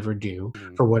 We never do.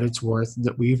 For what it's worth,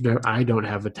 that I don't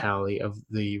have a tally of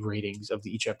the ratings of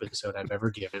each episode I've ever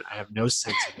given. I have no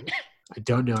sense of it. I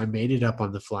don't know. I made it up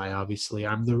on the fly. Obviously,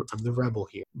 I'm the rebel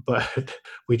here. But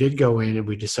we did go in and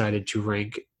we decided to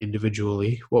rank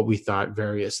individually what we thought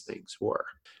various things were.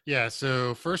 Yeah.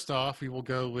 So first off, we will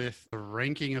go with the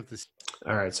ranking of the.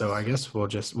 All right. So I guess we'll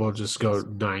just go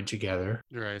 9 together.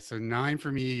 All right. So 9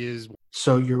 for me is.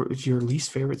 So your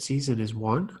least favorite season is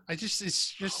 1?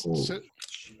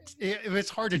 It's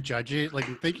hard to judge it. Like,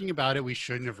 thinking about it, we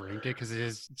shouldn't have ranked it because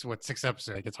it's 6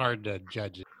 episodes. Like, it's hard to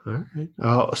judge it. All right.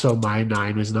 Oh, so my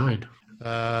 9 was 9.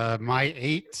 My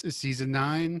 8 is season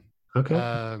 9. Okay.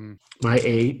 My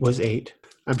 8 was 8.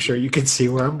 I'm sure you can see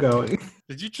where I'm going.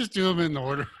 Did you just do them in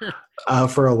order?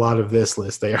 For a lot of this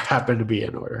list, they happen to be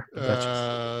in order.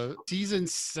 Season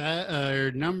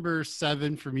number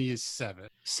 7 for me is 7.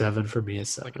 7 for me is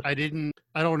 7. Like, I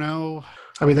don't know.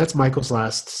 I mean, that's Michael's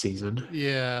last season.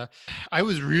 Yeah. I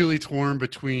was really torn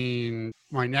between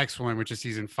my next one, which is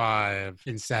season 5,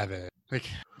 and 7. Like,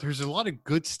 there's a lot of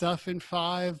good stuff in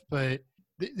 5, but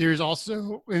there's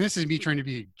also, and this is me trying to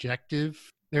be objective,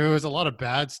 there was a lot of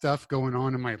bad stuff going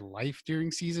on in my life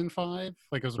during season 5.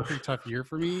 Like, it was a pretty tough year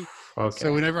for me. Okay.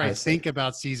 So whenever I think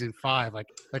about season 5, like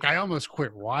I almost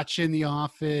quit watching The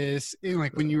Office. And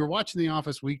like, when you were watching The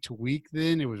Office week to week,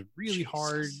 then it was really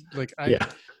hard. Like,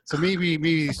 so maybe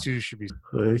these two should be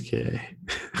okay.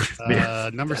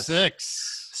 Number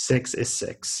 6. 6 is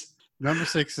 6. Number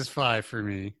 6 is 5 for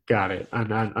me. Got it. I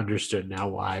understood now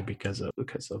why, because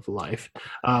of life.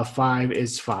 5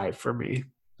 is 5 for me.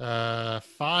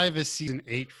 5 is season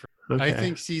 8. Okay. I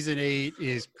think season 8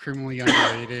 is criminally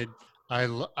underrated. I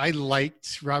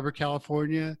liked Robert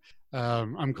California.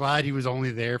 I'm glad he was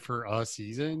only there for a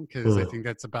season because I think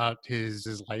that's about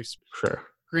his life. Sure.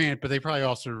 Grant, but they probably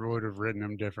also would have written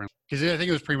him different because I think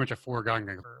it was pretty much a foregone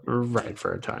conclusion. Right,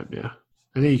 for a time, yeah.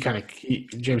 I think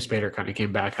James Spader kind of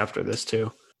came back after this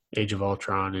too, Age of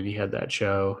Ultron, and he had that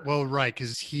show. Well, right,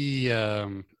 because he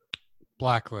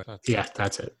Blacklist.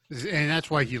 That's it, and that's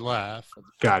why he left.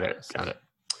 Got it.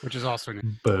 Which is also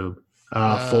boom.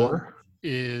 4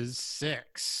 is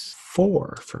 6.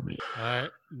 4 for me.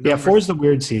 Yeah, 4 is the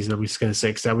weird season. I'm just gonna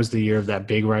say because that was the year of that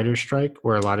big writer's strike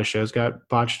where a lot of shows got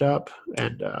botched up,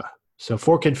 and so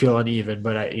 4 can feel uneven.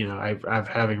 But I've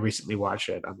having recently watched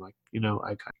it, I'm like,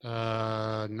 I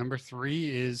kind. Number 3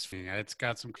 is it's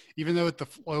got some. Even though the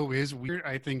flow is weird,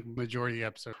 I think majority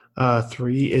of the episode.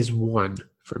 3 is 1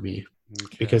 for me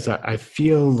because I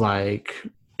feel like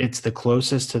it's the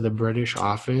closest to the British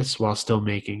Office while still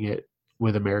making it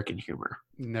with American humor.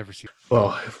 Never seen.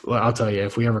 Well, I'll tell you,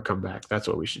 if we ever come back, that's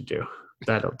what we should do.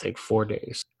 That'll take 4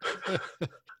 days.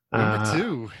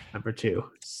 Number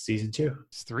 2, season 2.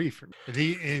 It's 3 for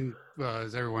me. And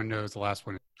as everyone knows, the last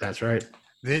one. That's right.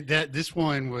 This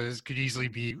one could easily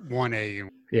be 1A.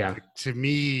 Yeah. To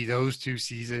me, those 2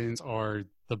 seasons are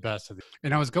the best of it.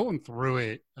 And I was going through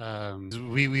it.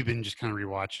 We've been just kind of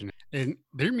rewatching it, and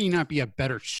there may not be a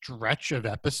better stretch of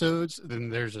episodes than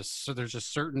there's a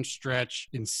certain stretch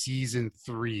in season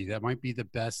 3 that might be the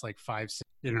best 5-6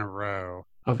 in a row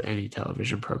of any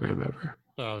television program ever.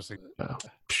 So I was like,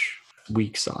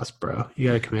 weak sauce, bro. You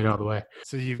got to commit all the way.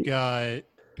 So you've got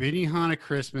Benihana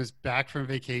Christmas, Back from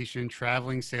Vacation,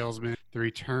 Traveling Salesman, The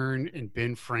Return, and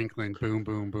Ben Franklin. Boom,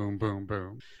 boom, boom, boom,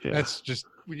 boom. Yeah. That's just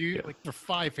for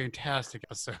 5 fantastic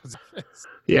episodes.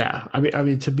 Yeah, I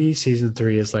mean, to me, season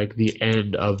 3 is like the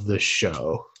end of the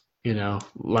show.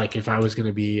 If I was going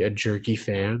to be a jerky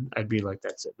fan, I'd be like,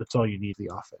 that's it. That's all you need. The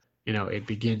Office. It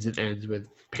begins and ends with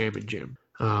Pam and Jim.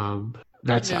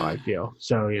 That's how I feel.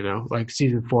 So,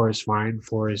 season 4 is fine.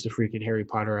 4 is the freaking Harry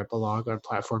Potter epilogue on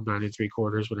platform 9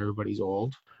 3/4 when everybody's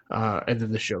old. And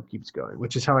then the show keeps going,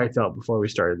 which is how I felt before we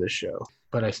started this show.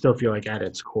 But I still feel like at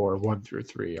its core, 1 through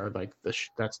 3 are like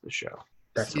that's the show.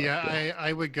 That's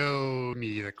I would go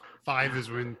 5 is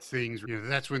when things,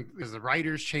 that's when the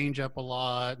writers change up a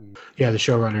lot. And, the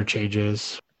showrunner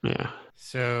changes. Yeah.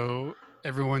 So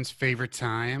everyone's favorite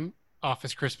time,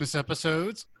 Office Christmas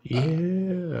episodes.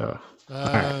 Yeah.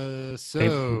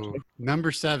 So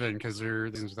number 7, because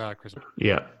there's without Christmas.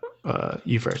 Yeah.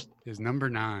 You first. Is number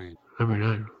 9. Number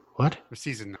 9. What? Or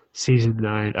season 9. Season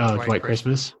 9. Oh, White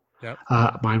Christmas. Yep.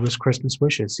 Mine was Christmas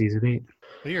Wishes, season 8.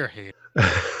 You're a hater.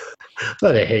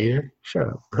 Not a hater. Shut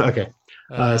up. Okay.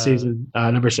 Season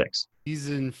number 6.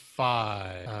 Season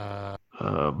 5.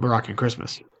 Moroccan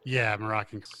Christmas. Yeah,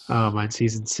 Moroccan. Mine's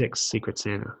season 6, Secret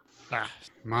Santa.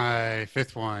 My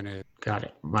 5th one is. Got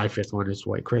it. My 5th one is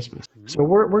White Christmas. So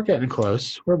we're getting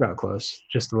close. We're about close.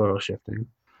 Just a little shifting.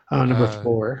 Number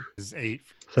 4 is 8.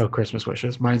 So Christmas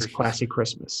Wishes. Mine's Classy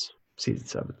Christmas, season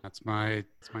 7. That's my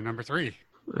number 3.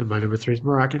 And my number 3 is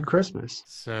Moroccan Christmas.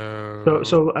 So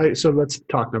let's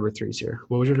talk number 3s here.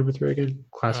 What was your number 3 again?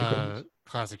 Classic Christmas.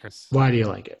 Classic Christmas. Why do you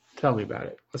like it? Tell me about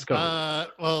it. Let's go.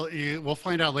 Well, we'll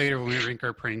find out later when we rank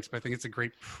our pranks, but I think it's a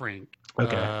great prank.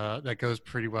 Okay. That goes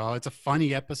pretty well. It's a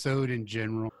funny episode in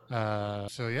general.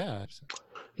 So yeah.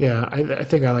 Yeah, I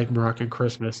think I like Moroccan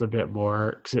Christmas a bit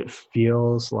more because it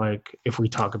feels like if we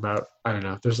talk about, I don't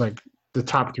know, there's the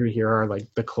top 3 here are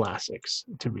the classics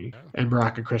to me. And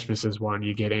Moroccan Christmas is one.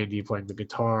 You get Andy playing the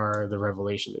guitar, the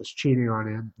revelation that's cheating on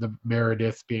him, the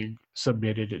Meredith being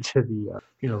submitted into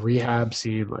the rehab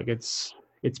scene.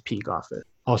 It's peak off it.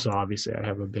 Also, obviously,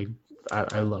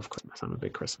 I love Christmas. I'm a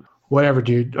big Christmas. Whatever,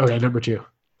 dude. Okay, number 2.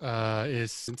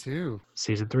 Is season 2.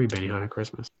 Season 3, Benihana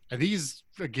Christmas. And these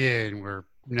again were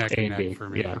neck and neck for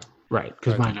me. Yeah, right.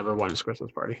 Because my number 1 is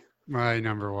Christmas Party. My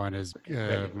number 1 is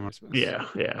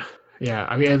Yeah.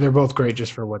 I mean, they're both great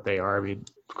just for what they are. I mean,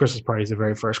 Christmas Party is the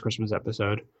very first Christmas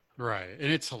episode. Right,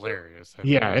 and it's hilarious.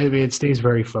 Yeah, I mean, it stays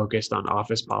very focused on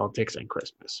office politics and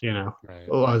Christmas. Right.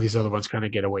 A lot of these other ones kind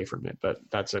of get away from it, but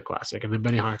that's a classic. And then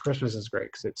Benihana Christmas is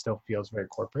great because it still feels very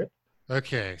corporate.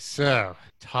 Okay, so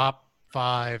top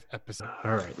 5 episodes.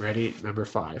 All right, ready? Number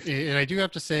 5. And I do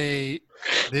have to say,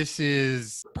 this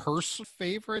is personal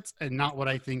favorites and not what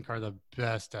I think are the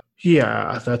best.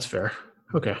 Yeah, that's fair.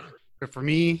 Okay. But for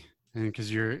me, and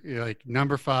because you're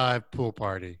number 5, Pool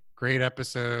Party. Great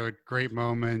episode, great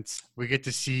moments. We get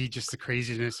to see just the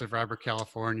craziness of Robert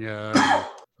California.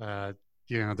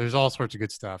 There's all sorts of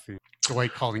good stuff.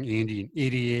 Dwight calling Andy an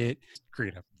idiot.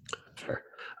 Great episode. Sure.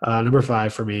 Number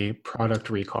 5 for me, Product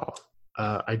Recall.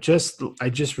 I just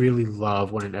really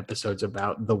love when an episode's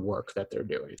about the work that they're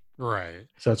doing. Right.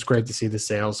 So it's great to see the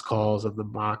sales calls and the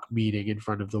mock meeting in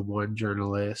front of the one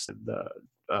journalist and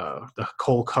the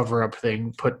Cole cover-up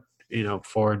thing put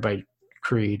forward by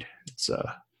Creed.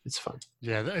 It's fun.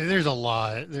 Yeah, there's a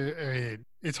lot.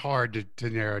 It's hard to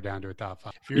narrow down to a top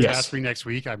 5. If you were to ask me next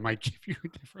week, I might give you a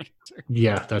different answer.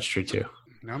 Yeah, that's true too.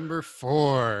 Number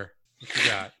 4. What you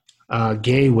got?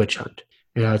 Gay Witch Hunt.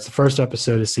 It's the first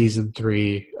episode of season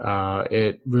 3.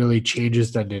 It really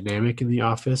changes the dynamic in the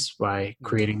office by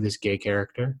creating this gay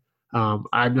character.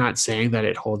 I'm not saying that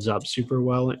it holds up super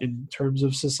well in terms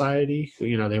of society.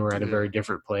 They were at a very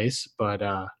different place, but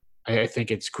I think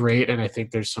it's great, and I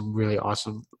think there's some really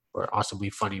awesomely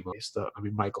funny movies.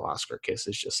 Michael Oscar kiss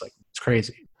is just like, it's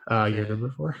crazy. Your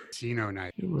number 4? Casino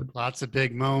Night. Lots of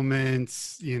big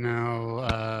moments.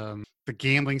 The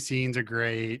gambling scenes are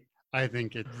great. I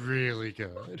think it's really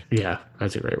good. Yeah,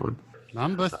 that's a great one.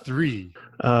 Number 3.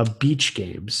 Beach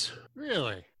Games.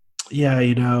 Really? Yeah,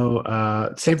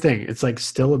 same thing. It's like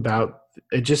still about,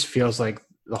 it just feels like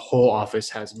the whole office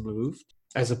has moved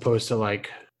as opposed to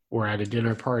like we're at a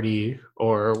dinner party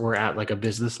or we're at like a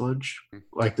business lunch.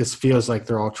 Like this feels like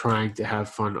they're all trying to have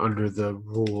fun under the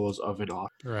rules of an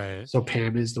office. Right. So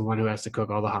Pam is the one who has to cook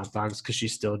all the hot dogs because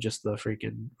she's still just the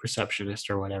freaking receptionist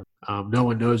or whatever. No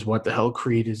one knows what the hell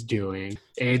Creed is doing.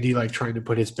 Andy like trying to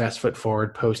put his best foot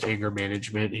forward post anger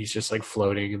management. He's just like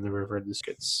floating in the river and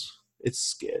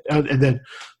it's good. And then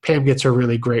Pam gets her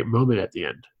really great moment at the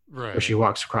end. Right. Where she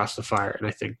walks across the fire. And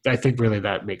I think really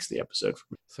that makes the episode for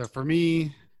me. So for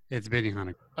me, it's Benny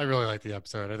Hunter. I really like the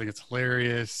episode. I think it's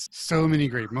hilarious. So many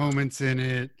great moments in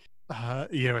it.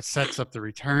 It sets up the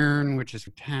return, which is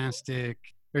fantastic.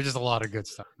 There's just a lot of good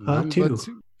stuff.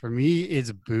 Two. For me,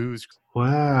 it's Booze.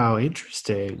 Wow,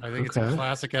 interesting. I think it's a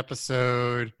classic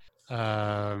episode.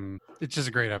 It's just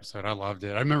a great episode. I loved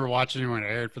it. I remember watching it when it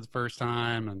aired for the first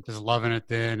time and just loving it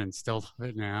then and still love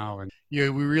it now. And we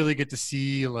really get to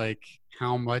see like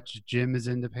how much Jim is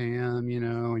into Pam,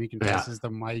 and he confesses to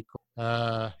Michael,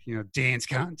 dance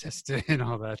contest and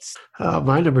all that stuff.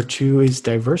 My number 2 is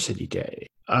Diversity Day.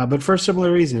 But for a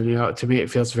similar reason, to me,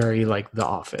 it feels very like The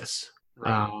Office.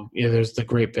 Right. There's the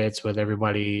great bits with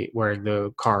everybody wearing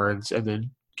the cards and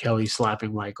then Kelly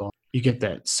slapping Michael. You get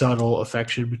that subtle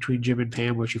affection between Jim and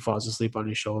Pam where she falls asleep on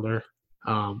his shoulder.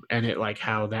 And it like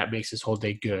how that makes his whole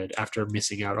day good after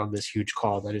missing out on this huge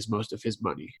call that is most of his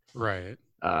money. Right.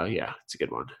 Yeah, it's a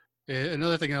good one.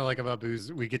 Another thing I like about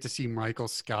Booze, we get to see Michael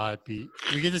Scott we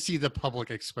get to see the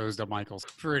public exposed to Michael's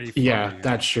pretty funny. Yeah,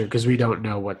 that's true, because we don't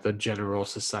know what the general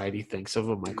society thinks of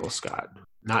a Michael Scott.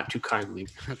 Not too kindly.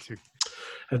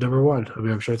 At number 1,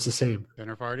 I'm sure it's the same.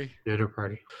 Dinner Party.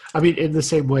 In the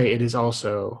same way, it is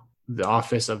also the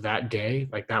office of that day.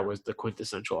 Like that was the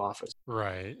quintessential Office.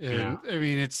 Right. And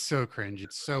it's so cringy.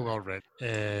 It's so well written.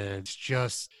 It's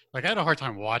just like I had a hard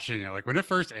time watching it. Like when it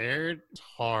first aired, it's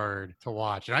hard to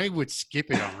watch. And I would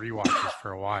skip it on rewatches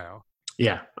for a while.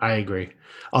 Yeah, I agree.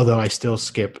 Although I still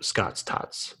skip Scott's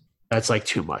Tots. That's like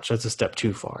too much. That's a step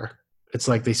too far. It's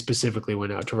like they specifically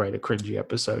went out to write a cringy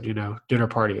episode, Dinner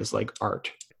Party is like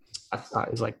art. I thought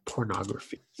it was like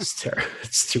pornography. It's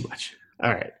too much.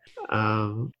 All right.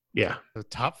 Yeah. The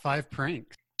top 5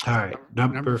 pranks. All right.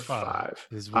 Number 5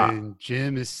 is when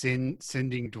Jim is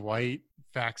sending Dwight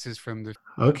faxes from the.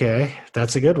 Okay,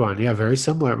 that's a good one. Yeah, very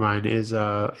similar. Mine is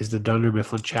the Dunder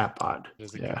Mifflin chatbot.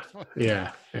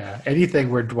 Yeah. Anything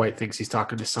where Dwight thinks he's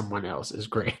talking to someone else is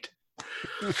great.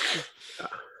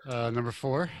 Number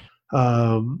 4.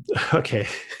 Okay,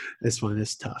 this one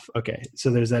is tough. Okay, so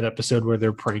there's that episode where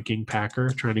they're pranking Packer,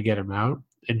 trying to get him out,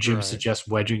 and Jim suggests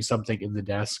wedging something in the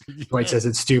desk. Dwight says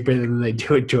it's stupid, and then they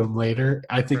do it to him later.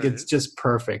 I think it's just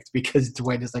perfect because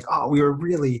Dwight is like, "Oh, we were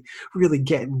really, really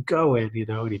getting going,"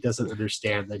 and he doesn't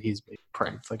understand that he's being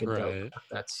pranked like a dope.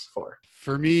 That's 4.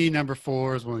 For me, number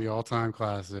 4 is one of the all-time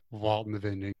classics, Walt and the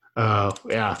Vending. Oh,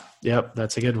 yeah. Yep,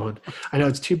 that's a good one. I know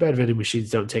it's too bad vending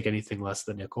machines don't take anything less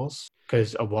than nickels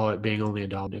because a wallet being only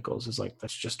 $1 nickels is like,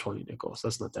 that's just 20 nickels.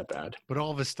 That's not that bad. But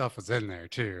all of his stuff was in there,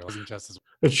 too. It wasn't just his.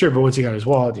 It's true, but once he got his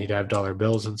wallet, he'd have dollar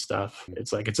bills and stuff.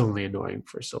 It's like, it's only annoying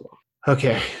for so long.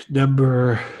 Okay,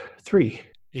 number 3.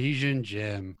 Asian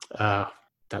Jim.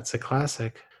 That's a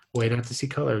classic. Way not to see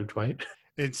color, Dwight.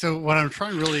 And so what I'm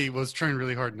trying really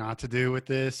hard not to do with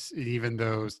this, even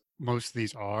though most of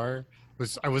these are,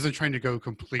 was I wasn't trying to go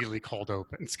completely cold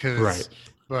opens. But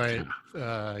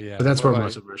that's where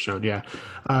most of them are shown, yeah.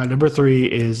 Number 3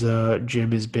 is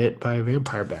Jim is bit by a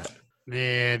vampire bat.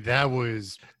 Man, that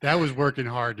was working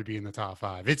hard to be in the top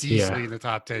 5. It's easily in the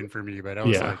top 10 for me, but I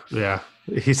was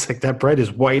He's like, that bread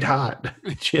is white hot.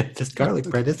 This garlic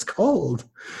bread, it's cold.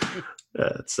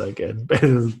 That's so good.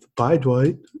 Bye,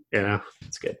 Dwight. Yeah,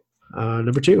 it's good.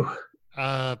 Number 2.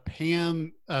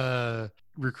 Pam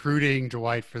recruiting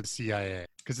Dwight for the CIA.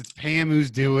 Because it's Pam who's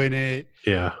doing it.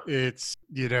 Yeah. It's,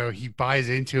 he buys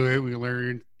into it. We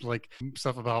learn like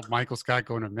stuff about Michael Scott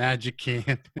going to magic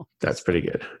camp. That's pretty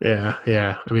good. Yeah.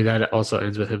 Yeah. I mean, that also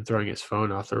ends with him throwing his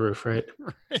phone off the roof, right?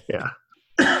 Yeah.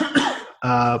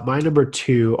 My number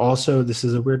 2, also, this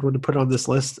is a weird one to put on this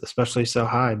list, especially so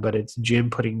high, but it's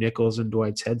Jim putting nickels in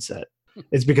Dwight's headset.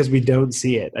 It's because we don't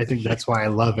see it. I think that's why I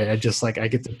love it. I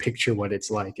get to picture what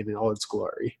it's like in all its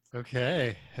glory.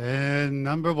 Okay. And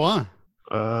number 1.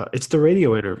 It's the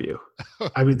radio interview.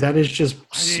 I mean, that is just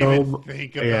so.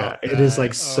 It is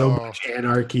like so much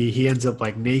anarchy. He ends up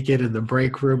like naked in the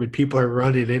break room, and people are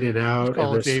running in and out.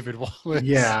 And David Wallace.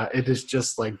 Yeah, it is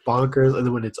just like bonkers. And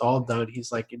then when it's all done,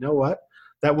 he's like, you know what?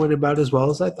 That went about as well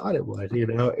as I thought it would. It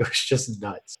was just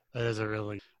nuts. That is all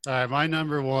right. My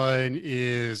number 1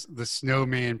 is the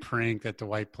snowman prank that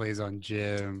Dwight plays on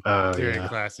Jim during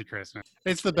Classic Christmas.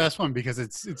 It's the best one because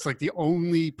it's like the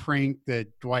only prank that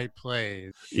Dwight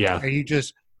plays. Yeah. And he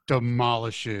just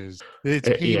demolishes. It's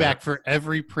payback for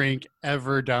every prank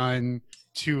ever done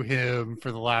to him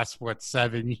for the last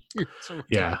 7 years.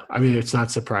 Yeah. I mean, it's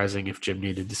not surprising if Jim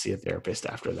needed to see a therapist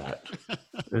after that.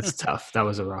 It's tough. That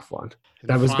was a rough one.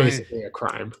 That was basically a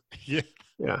crime. Yeah.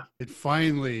 Yeah. And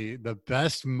finally, the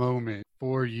best moment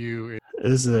for you.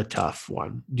 This is a tough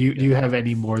one. Do you have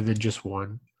any more than just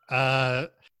one? I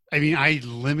mean, I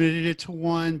limited it to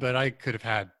 1, but I could have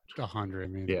had 100. I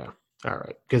mean, yeah. All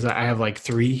right. Because I have like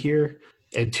 3 here,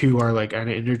 and 2 are like kind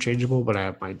of interchangeable, but I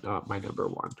have my number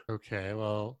 1. Okay.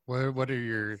 Well, what are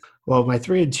your? Well, my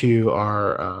 3 and 2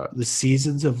 are the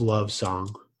Seasons of Love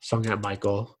song sung at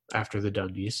Michael after the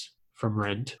Dundies from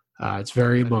Rent. It's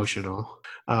very emotional.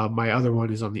 My other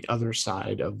one is on the other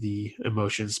side of the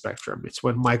emotion spectrum. It's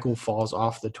when Michael falls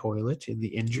off the toilet in The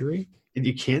Injury, and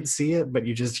you can't see it, but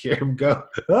you just hear him go,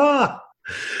 ah!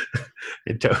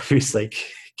 And Toby's like,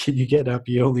 can you get up?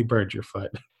 You only burned your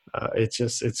foot.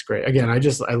 It's great. Again,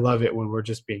 I love it when we're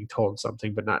just being told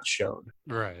something but not shown.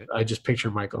 Right. I just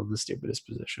picture Michael in the stupidest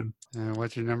position. And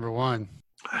what's your number 1?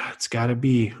 It's got to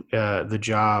be The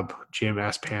Job. Jim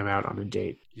asked Pam out on a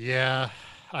date. Yeah.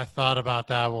 I thought about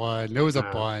that one. There was a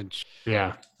bunch.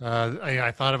 Yeah.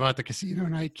 I thought about the Casino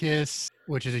Night Kiss,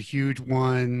 which is a huge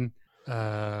one.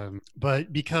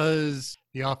 But because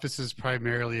The Office is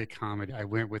primarily a comedy, I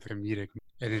went with comedic,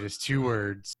 and it is 2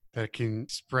 words that can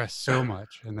express so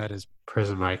much, and that is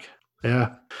Prison Mike.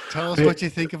 Yeah. Tell us what you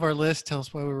think of our list. Tell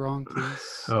us why we're wrong,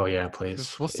 please. Oh, yeah,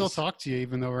 please. We'll still talk to you,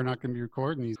 even though we're not going to be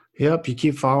recording these. Yep. You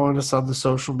keep following us on the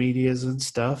social medias and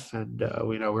stuff. And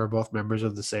we know we're both members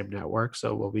of the same network.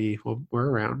 So we're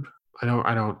around.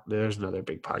 There's another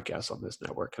big podcast on this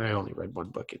network. And I only read 1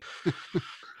 book.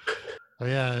 Oh,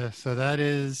 yeah. So that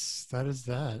is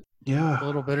that. Yeah. A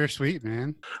little bittersweet,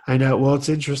 man. I know. Well, it's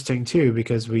interesting, too,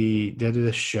 because we did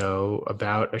a show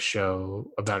about a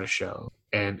show about a show.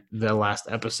 And the last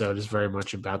episode is very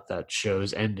much about that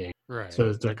show's ending. Right. So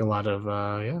it's like a lot of,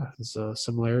 there's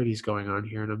similarities going on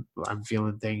here. And I'm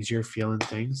feeling things. You're feeling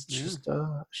things. It's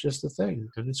just a thing.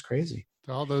 And it's crazy.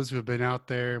 To all those who have been out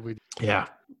there. Yeah.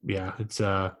 It's,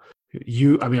 not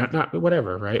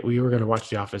whatever, right? We were going to watch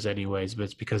The Office anyways, but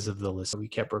it's because of the list. We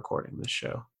kept recording this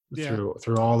show. Yeah.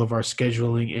 Through all of our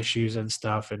scheduling issues and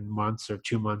stuff, and months or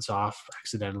 2 months off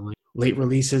accidentally. Late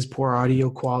releases, poor audio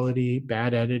quality,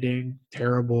 bad editing,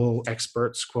 terrible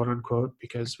experts, quote unquote,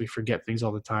 because we forget things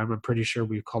all the time. I'm pretty sure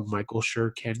we've called Michael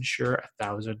Schur Ken Schur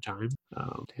 1,000 times,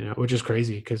 which is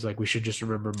crazy because we should just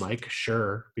remember Mike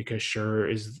Schur because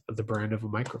Schur is the brand of a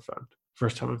microphone.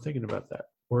 First time I'm thinking about that.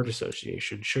 Word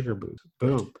association, sugar booth,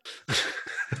 boom.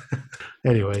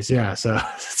 Anyways, yeah, so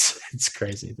it's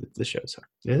crazy that the show's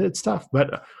hard. It's tough,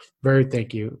 but very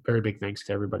big thanks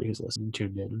to everybody who's listened,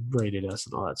 tuned in, and rated us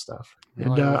and all that stuff.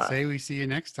 Well, And I would say we see you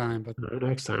next time, but I'm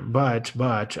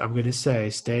going to say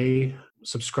stay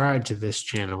subscribed to this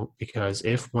channel because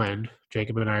when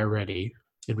Jacob and I are ready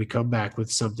and we come back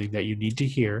with something that you need to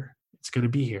hear, it's going to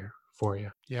be here for you.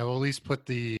 Yeah, we'll at least put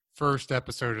the first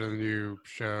episode of the new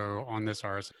show on this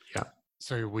RSS. Yeah.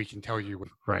 So we can tell you.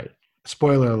 Right.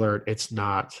 Spoiler alert, it's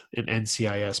not an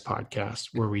NCIS podcast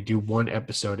where we do 1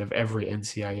 episode of every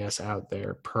NCIS out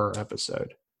there per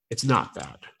episode. It's not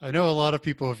that. I know a lot of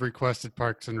people have requested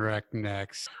Parks and Rec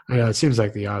next. I know, it seems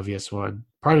like the obvious one.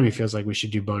 Part of me feels like we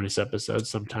should do bonus episodes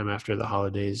sometime after the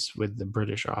holidays with the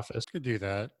British Office. Could do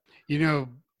that.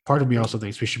 Part of me also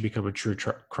thinks we should become a true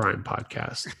crime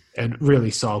podcast and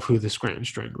really solve who this Grand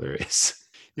Strangler is.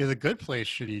 Yeah, The Good Place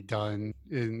should be done.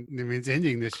 It's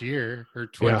ending this year or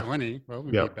 2020. Yeah. Well,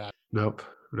 we'd be back. Nope.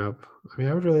 I mean,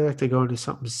 I would really like to go into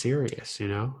something serious, you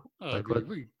know?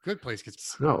 Good Place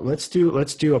gets... No, let's do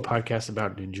a podcast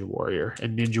about Ninja Warrior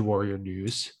and Ninja Warrior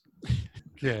news.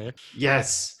 Yeah.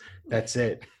 Yes, that's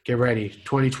it. Get ready.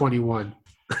 2021.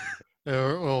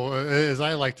 Well, as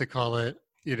I like to call it,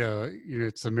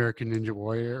 it's American Ninja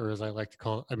Warrior, or as I like to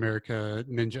call it, America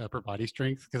Ninja Upper Body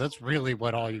Strength, because that's really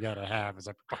what all you got to have is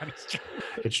upper body strength.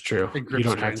 It's true. You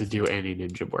don't have to do any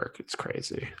ninja work. It's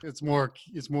crazy. It's more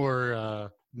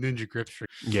ninja grip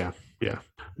strength. Yeah.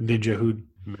 Ninja who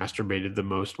masturbated the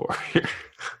most warrior.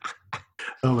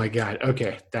 Oh my God.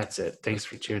 Okay, that's it. Thanks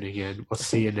for tuning in. We'll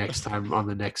see you next time on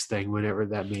the next thing, whenever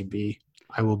that may be.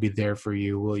 I will be there for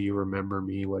you. Will you remember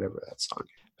me? Whatever that song is.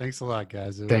 Thanks a lot,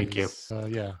 guys. Thank you.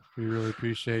 Yeah, we really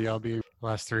appreciate y'all being the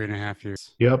last 3.5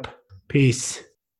 years. Yep. Peace.